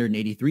at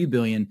 183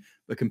 billion,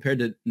 but compared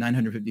to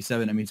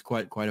 957, I mean, it's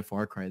quite a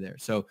far cry there.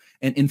 So,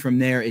 and from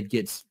there, it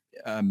gets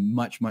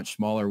much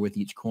smaller with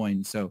each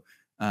coin. So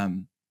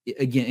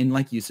again, and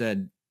like you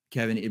said,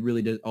 Kevin, it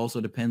really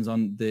also depends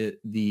on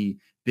the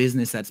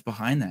business that's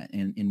behind that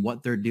and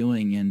what they're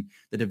doing and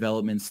the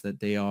developments that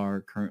they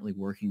are currently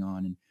working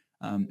on.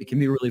 And it can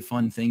be a really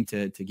fun thing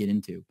to get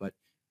into, but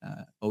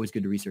always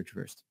good to research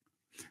first.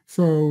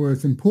 So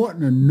it's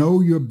important to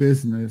know your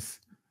business.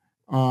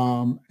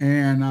 And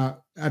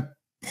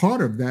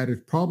part of that is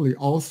probably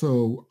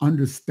also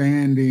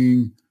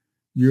understanding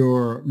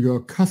your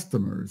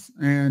customers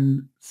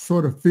and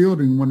sort of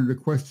fielding one of the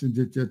questions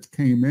that just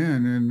came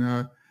in.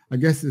 And I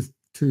guess it's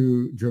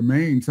to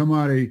Jermaine.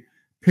 Somebody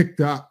picked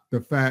up the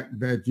fact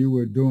that you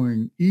were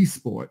doing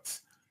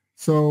esports.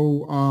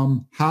 So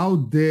how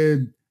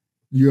did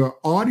your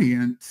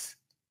audience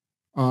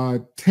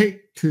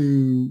take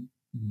to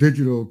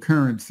digital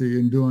currency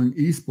and doing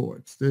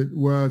esports?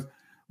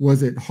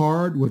 Was it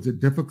hard? Was it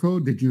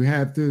difficult? Did you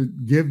have to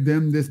give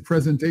them this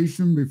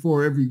presentation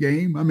before every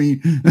game? I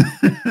mean,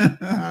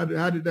 how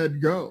did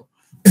that go?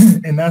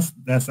 And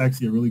that's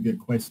actually a really good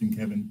question,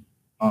 Kevin.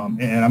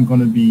 And I'm going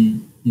to be,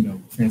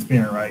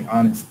 transparent, right?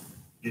 Honest.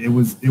 It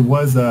was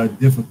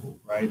difficult,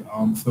 right?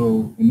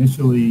 So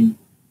initially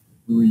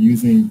we were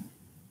using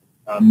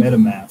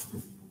MetaMask,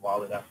 which is a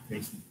wallet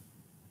application.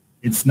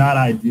 It's not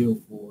ideal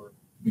for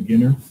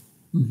beginners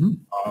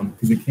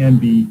because it can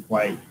be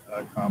quite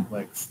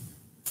complex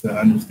to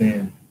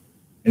understand.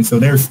 And so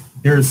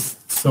there's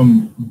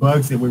some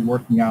bugs that we're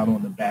working out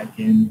on the back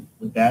end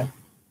with that,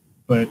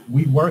 but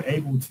we were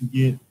able to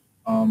get,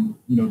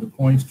 the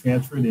points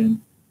transferred in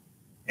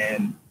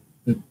and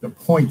the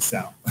points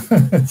out.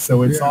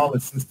 So it's all a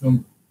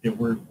system that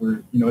we're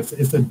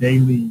it's a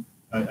daily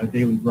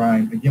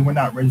grind. Again, we're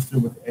not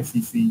registered with the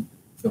SEC,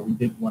 so we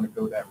didn't want to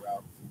go that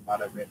route. There's a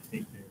lot of red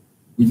tape there.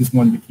 We just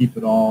wanted to keep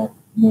it all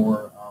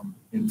more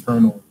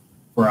internal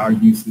for our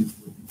usage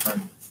with the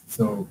tournaments.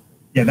 So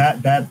yeah,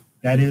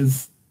 that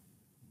is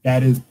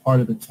part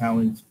of the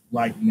challenge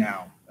right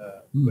now,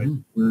 but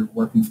we're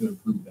working to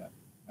improve that.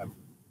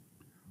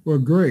 Well,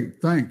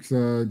 great. Thanks,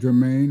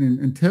 Jermaine.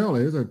 And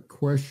Taylor, here's a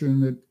question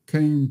that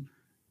came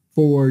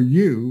for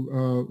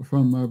you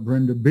from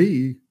Brenda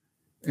B.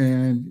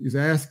 And is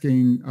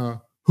asking,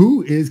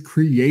 who is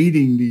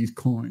creating these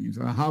coins?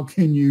 How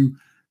can you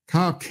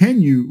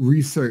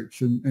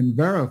research and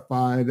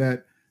verify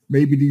that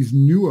maybe these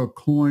newer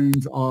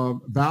coins are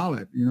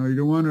valid? You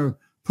don't want to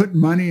put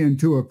money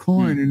into a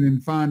coin and then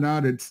find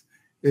out it's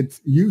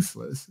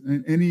useless.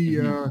 And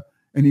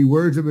any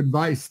words of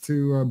advice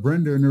to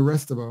Brenda and the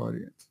rest of our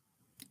audience?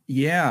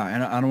 Yeah,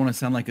 and I don't want to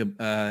sound like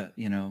a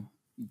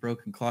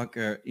broken clock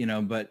or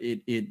but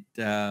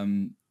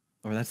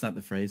or that's not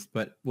the phrase,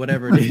 but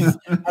whatever it is,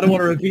 I don't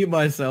want to repeat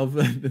myself.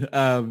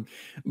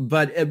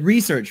 But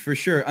research for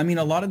sure. I mean,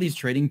 a lot of these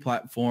trading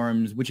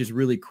platforms, which is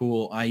really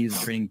cool. I use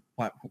a trading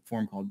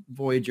platform called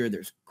Voyager.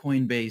 There's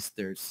Coinbase,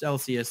 there's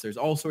Celsius, there's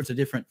all sorts of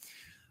different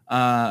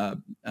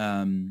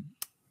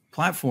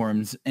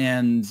platforms,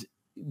 and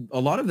a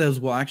lot of those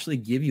will actually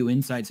give you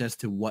insights as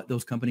to what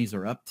those companies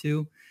are up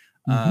to.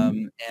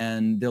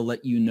 And they'll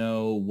let you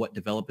know what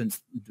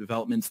developments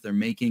they're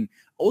making.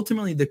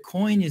 Ultimately, the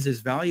coin is as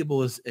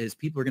valuable as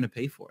people are going to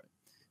pay for it.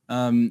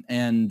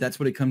 And that's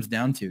what it comes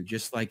down to.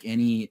 Just like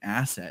any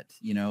asset,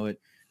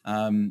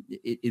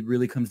 it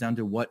really comes down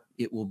to what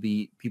it will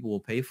be. People will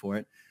pay for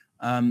it.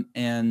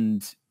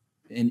 And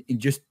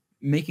just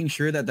making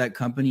sure that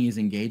company is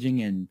engaging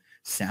in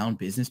sound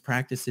business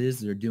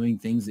practices. They're doing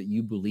things that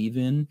you believe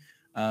in,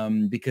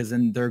 because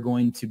then they're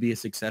going to be a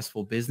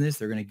successful business.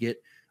 They're going to get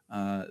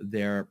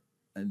their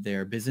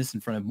business in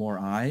front of more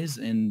eyes,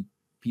 and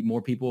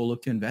more people will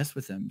look to invest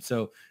with them.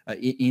 So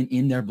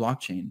in their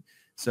blockchain.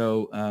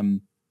 So I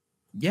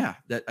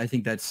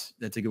think that's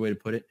a good way to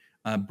put it.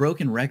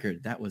 Broken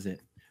record. That was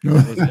it. No.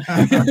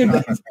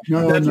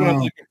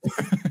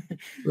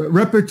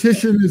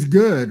 Repetition is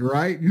good,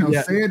 right?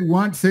 Say it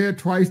once, say it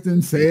twice,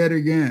 then say it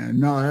again.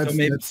 No, that's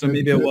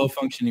maybe a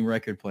well-functioning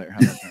record player. How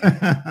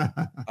about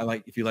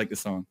that? If you like the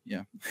song.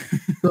 Yeah.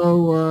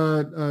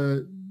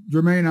 So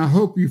Jermaine, I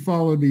hope you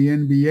follow the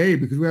NBA,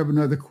 because we have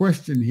another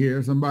question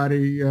here.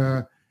 Somebody,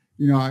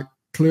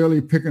 clearly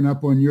picking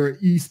up on your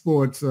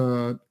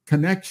esports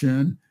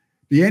connection.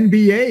 The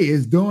NBA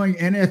is doing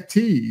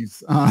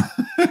NFTs.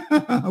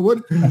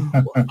 What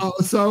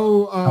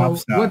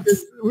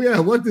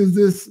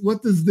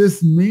does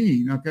this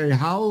mean? Okay,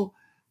 how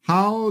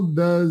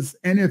does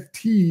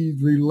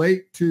NFTs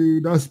relate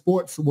to the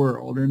sports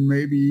world and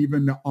maybe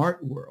even the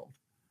art world?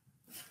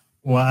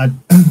 Well,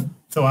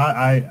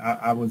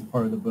 I was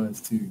part of the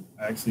buzz too.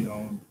 I actually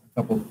own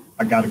I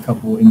got a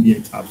couple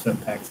NBA Top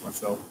Shot packs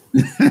myself.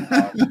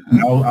 I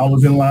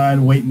was in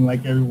line waiting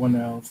like everyone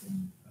else,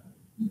 and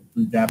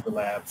through Dapper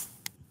Labs.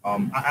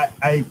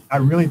 I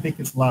really think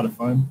it's a lot of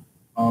fun.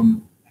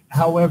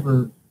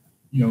 However,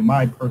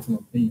 my personal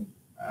opinion,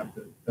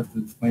 that's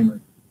the disclaimer.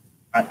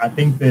 I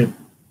think that,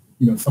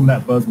 some of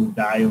that buzz will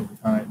die over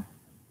time.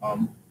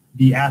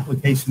 The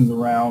applications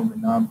around the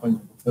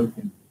non-fungible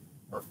token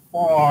are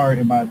far,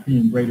 in my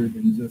opinion, greater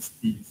than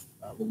just these,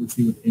 what we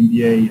see with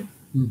NBA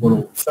and what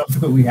will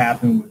subsequently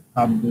happen with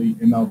probably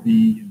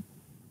MLB and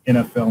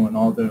NFL and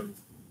all those.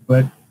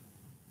 But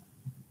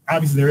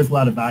obviously there is a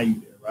lot of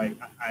value there, right?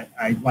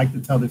 I like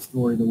to tell this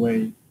story the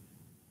way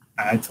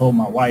I told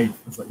my wife.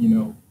 It's like,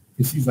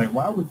 because she's like,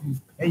 why would you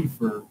pay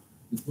for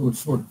this little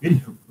short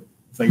video clip?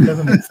 It's like, it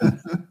doesn't make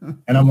sense.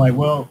 And I'm like,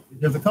 well,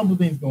 there's a couple of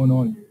things going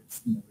on here.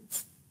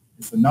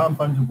 It's a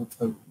non-fungible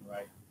token,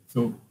 right?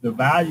 So the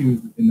value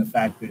is in the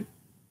fact that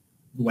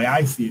the way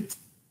I see it is,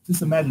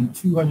 just imagine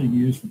 200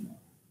 years from now,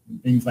 when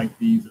things like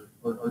these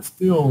are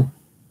still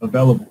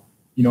available.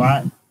 When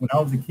I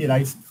was a kid, I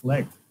used to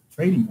collect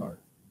trading cards.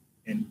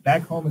 And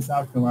back home in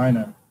South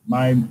Carolina,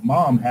 my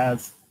mom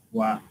has,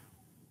 well,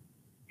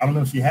 I don't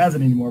know if she has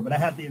it anymore, but I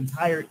had the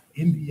entire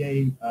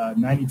NBA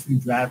 92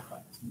 draft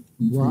class.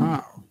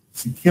 Wow.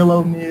 Shaquille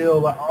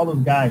O'Neal, all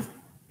those guys.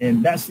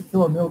 And that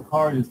Shaquille O'Neal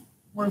card is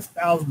worth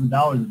thousands of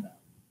dollars now.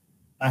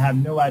 I have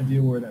no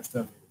idea where that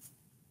stuff is.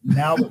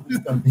 Now with this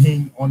stuff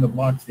being on the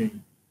blockchain.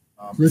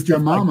 With your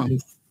mama. Like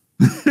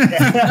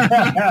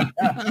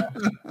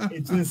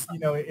it just,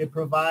 it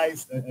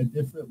provides a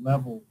different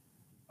level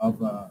of,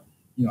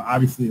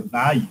 obviously a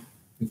value.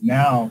 Because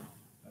now,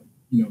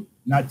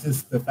 not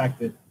just the fact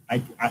that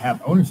I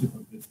have ownership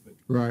of this, but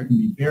right. It can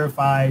be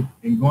verified.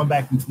 And going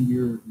back into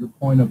your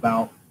point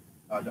about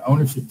the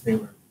ownership,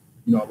 Taylor,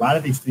 a lot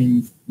of these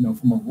things,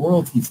 from a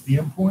royalty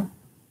standpoint,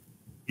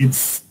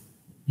 it's,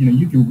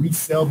 you can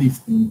resell these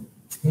things,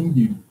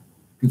 continue,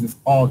 because it's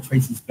all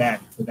traces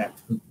back to that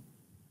token.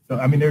 So,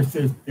 I mean,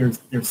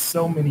 there's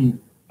so many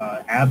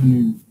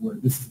avenues where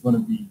this is going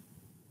to be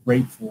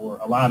great for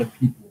a lot of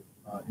people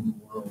in the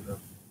world of,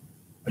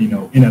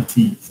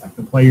 NFTs. Like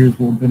the players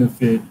will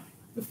benefit,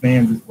 the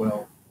fans as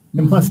well,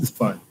 and plus it's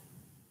fun.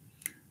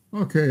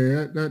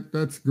 Okay,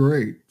 that's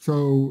great.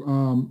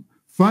 So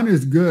fun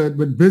is good,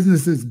 but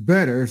business is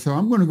better. So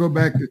I'm going to go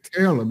back to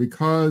Taylor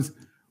because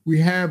we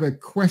have a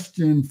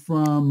question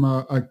from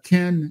a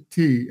Ken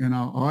T in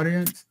our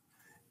audience.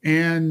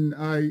 And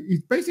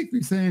he's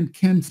basically saying,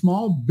 can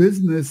small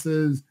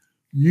businesses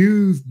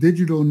use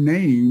digital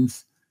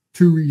names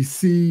to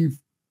receive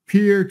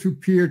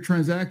peer-to-peer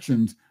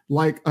transactions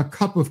like a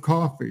cup of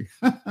coffee?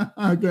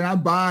 Can I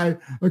buy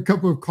a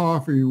cup of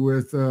coffee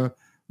with a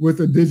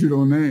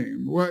digital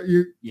name? What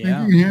think you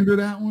can handle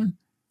that one?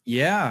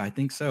 Yeah, I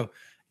think so.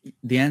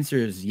 The answer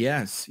is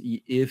yes.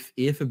 If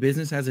a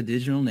business has a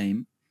digital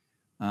name,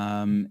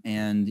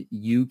 and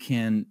you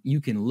can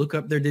look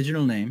up their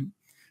digital name,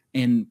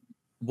 and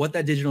what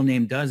that digital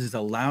name does is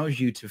allows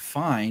you to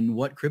find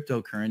what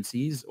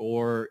cryptocurrencies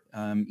or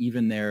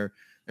even their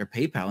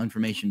PayPal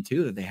information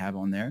too that they have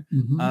on there,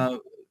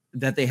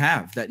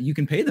 that you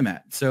can pay them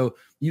at. So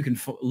you can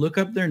look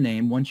up their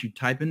name. Once you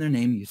type in their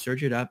name, you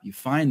search it up, you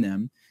find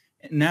them.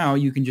 Now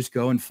you can just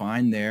go and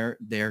find their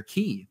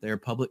key, their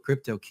public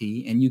crypto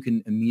key, and you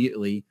can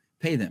immediately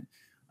pay them.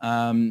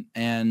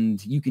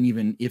 And you can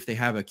even, if they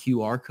have a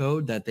QR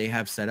code that they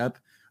have set up,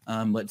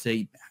 let's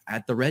say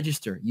at the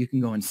register, you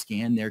can go and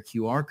scan their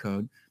QR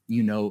code,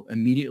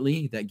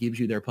 immediately that gives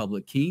you their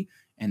public key,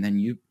 and then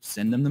you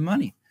send them the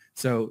money.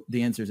 So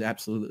the answer is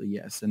absolutely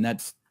yes. And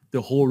that's the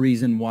whole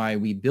reason why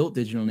we built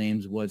digital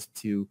names, was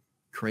to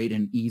create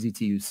an easy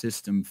to use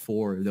system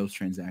for those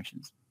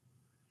transactions.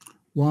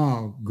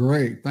 Wow,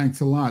 great.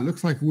 Thanks a lot.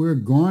 Looks like we're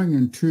going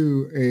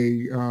into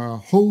a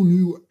whole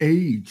new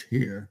age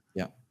here.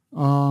 Yeah.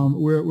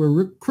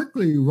 We're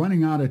quickly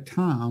running out of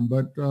time,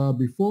 but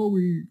before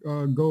we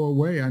go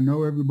away, I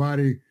know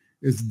everybody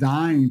is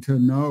dying to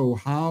know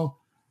how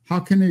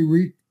can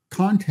they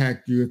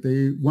contact you if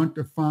they want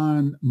to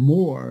find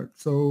more.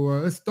 So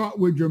let's start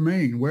with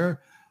Jermaine.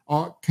 Where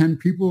can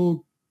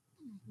people,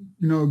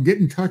 get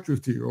in touch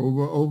with you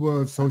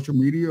over social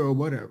media or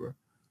whatever?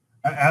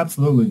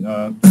 Absolutely.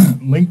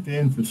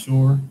 LinkedIn for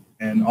sure.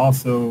 And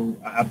also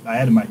I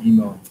added my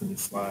email to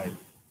this slide,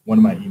 one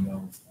of my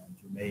emails,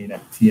 Jermaine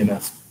at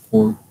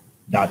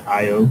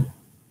tnsport.io.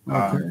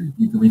 Okay.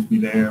 You can reach me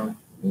there,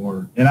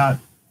 and I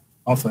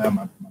also have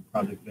my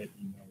project vet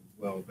email as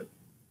well. But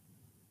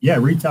yeah,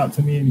 reach out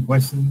to me, any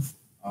questions.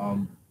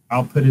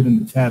 I'll put it in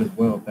the chat as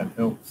well if that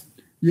helps.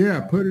 Yeah,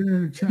 put it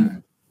in the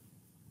chat.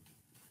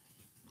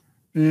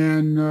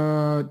 And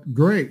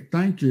great,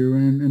 thank you.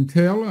 And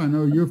Taylor, I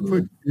know you've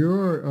put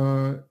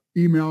your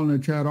email in the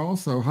chat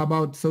also. How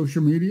about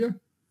social media?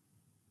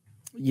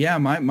 Yeah,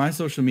 my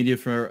social media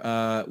for,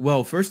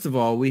 well, first of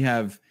all,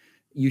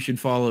 you should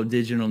follow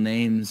Digital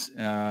Names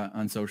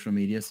on social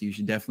media. So you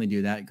should definitely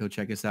do that. Go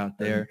check us out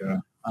there.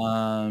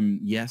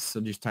 Yes,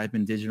 so just type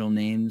in Digital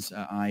Names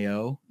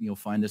IO. You'll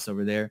find us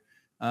over there.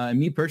 And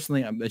me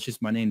personally, it's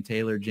just my name,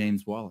 Taylor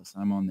James Wallace.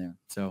 I'm on there.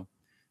 So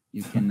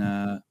you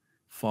can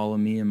follow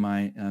me in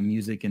my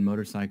music and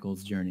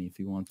motorcycles journey if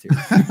you want to.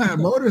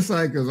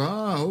 Motorcycles.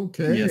 Oh,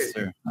 okay. Yes,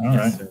 sir. All yes,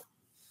 right. sir.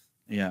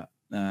 Yeah.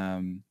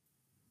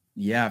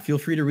 Yeah. Feel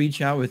free to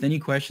reach out with any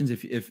questions.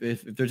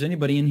 If there's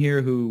anybody in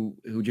here who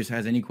just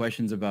has any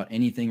questions about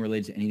anything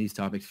related to any of these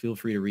topics, feel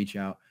free to reach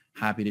out.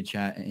 Happy to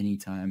chat at any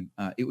time.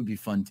 It would be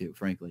fun too,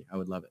 frankly. I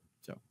would love it.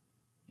 So,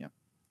 yeah.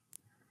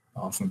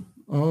 Awesome.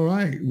 All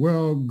right.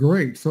 Well,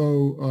 great.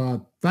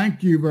 So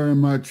thank you very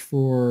much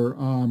for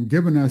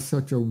giving us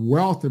such a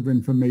wealth of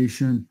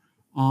information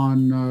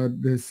on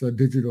this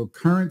digital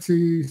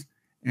currencies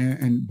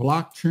and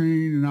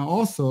blockchain. And I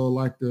also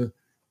like to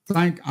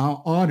thank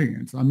our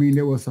audience. I mean,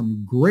 there were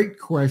some great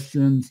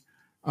questions.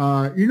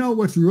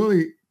 What's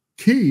really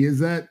key is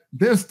that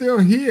they're still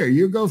here.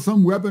 You go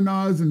some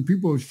webinars and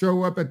people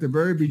show up at the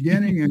very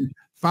beginning and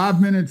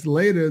 5 minutes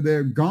later,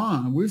 they're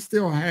gone. We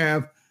still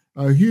have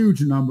a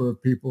huge number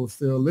of people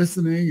still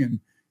listening and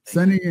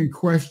sending in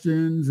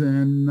questions.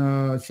 And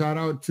shout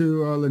out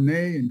to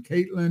Lene and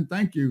Caitlin.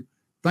 Thank you.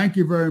 Thank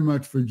you very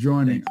much for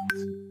joining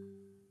us.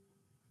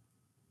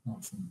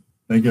 Awesome.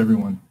 Thank you,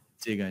 everyone.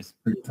 See you guys.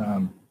 For your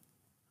time.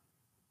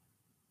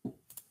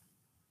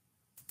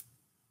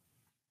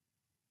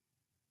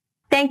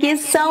 Thank you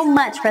so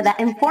much for that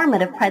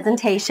informative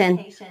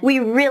presentation. We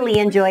really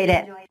enjoyed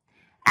it.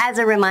 As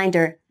a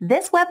reminder,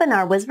 this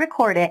webinar was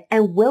recorded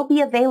and will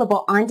be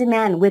available on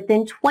demand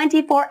within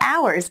 24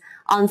 hours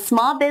on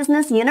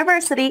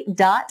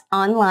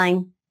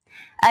smallbusinessuniversity.online.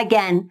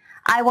 Again,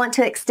 I want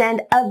to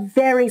extend a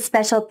very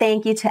special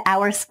thank you to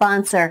our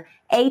sponsor,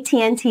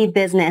 AT&T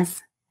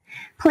Business.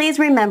 Please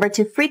remember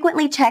to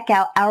frequently check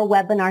out our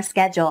webinar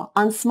schedule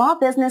on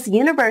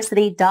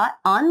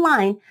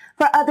smallbusinessuniversity.online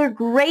for other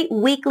great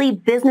weekly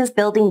business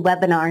building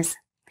webinars.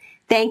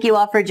 Thank you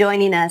all for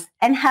joining us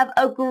and have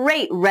a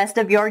great rest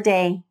of your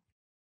day.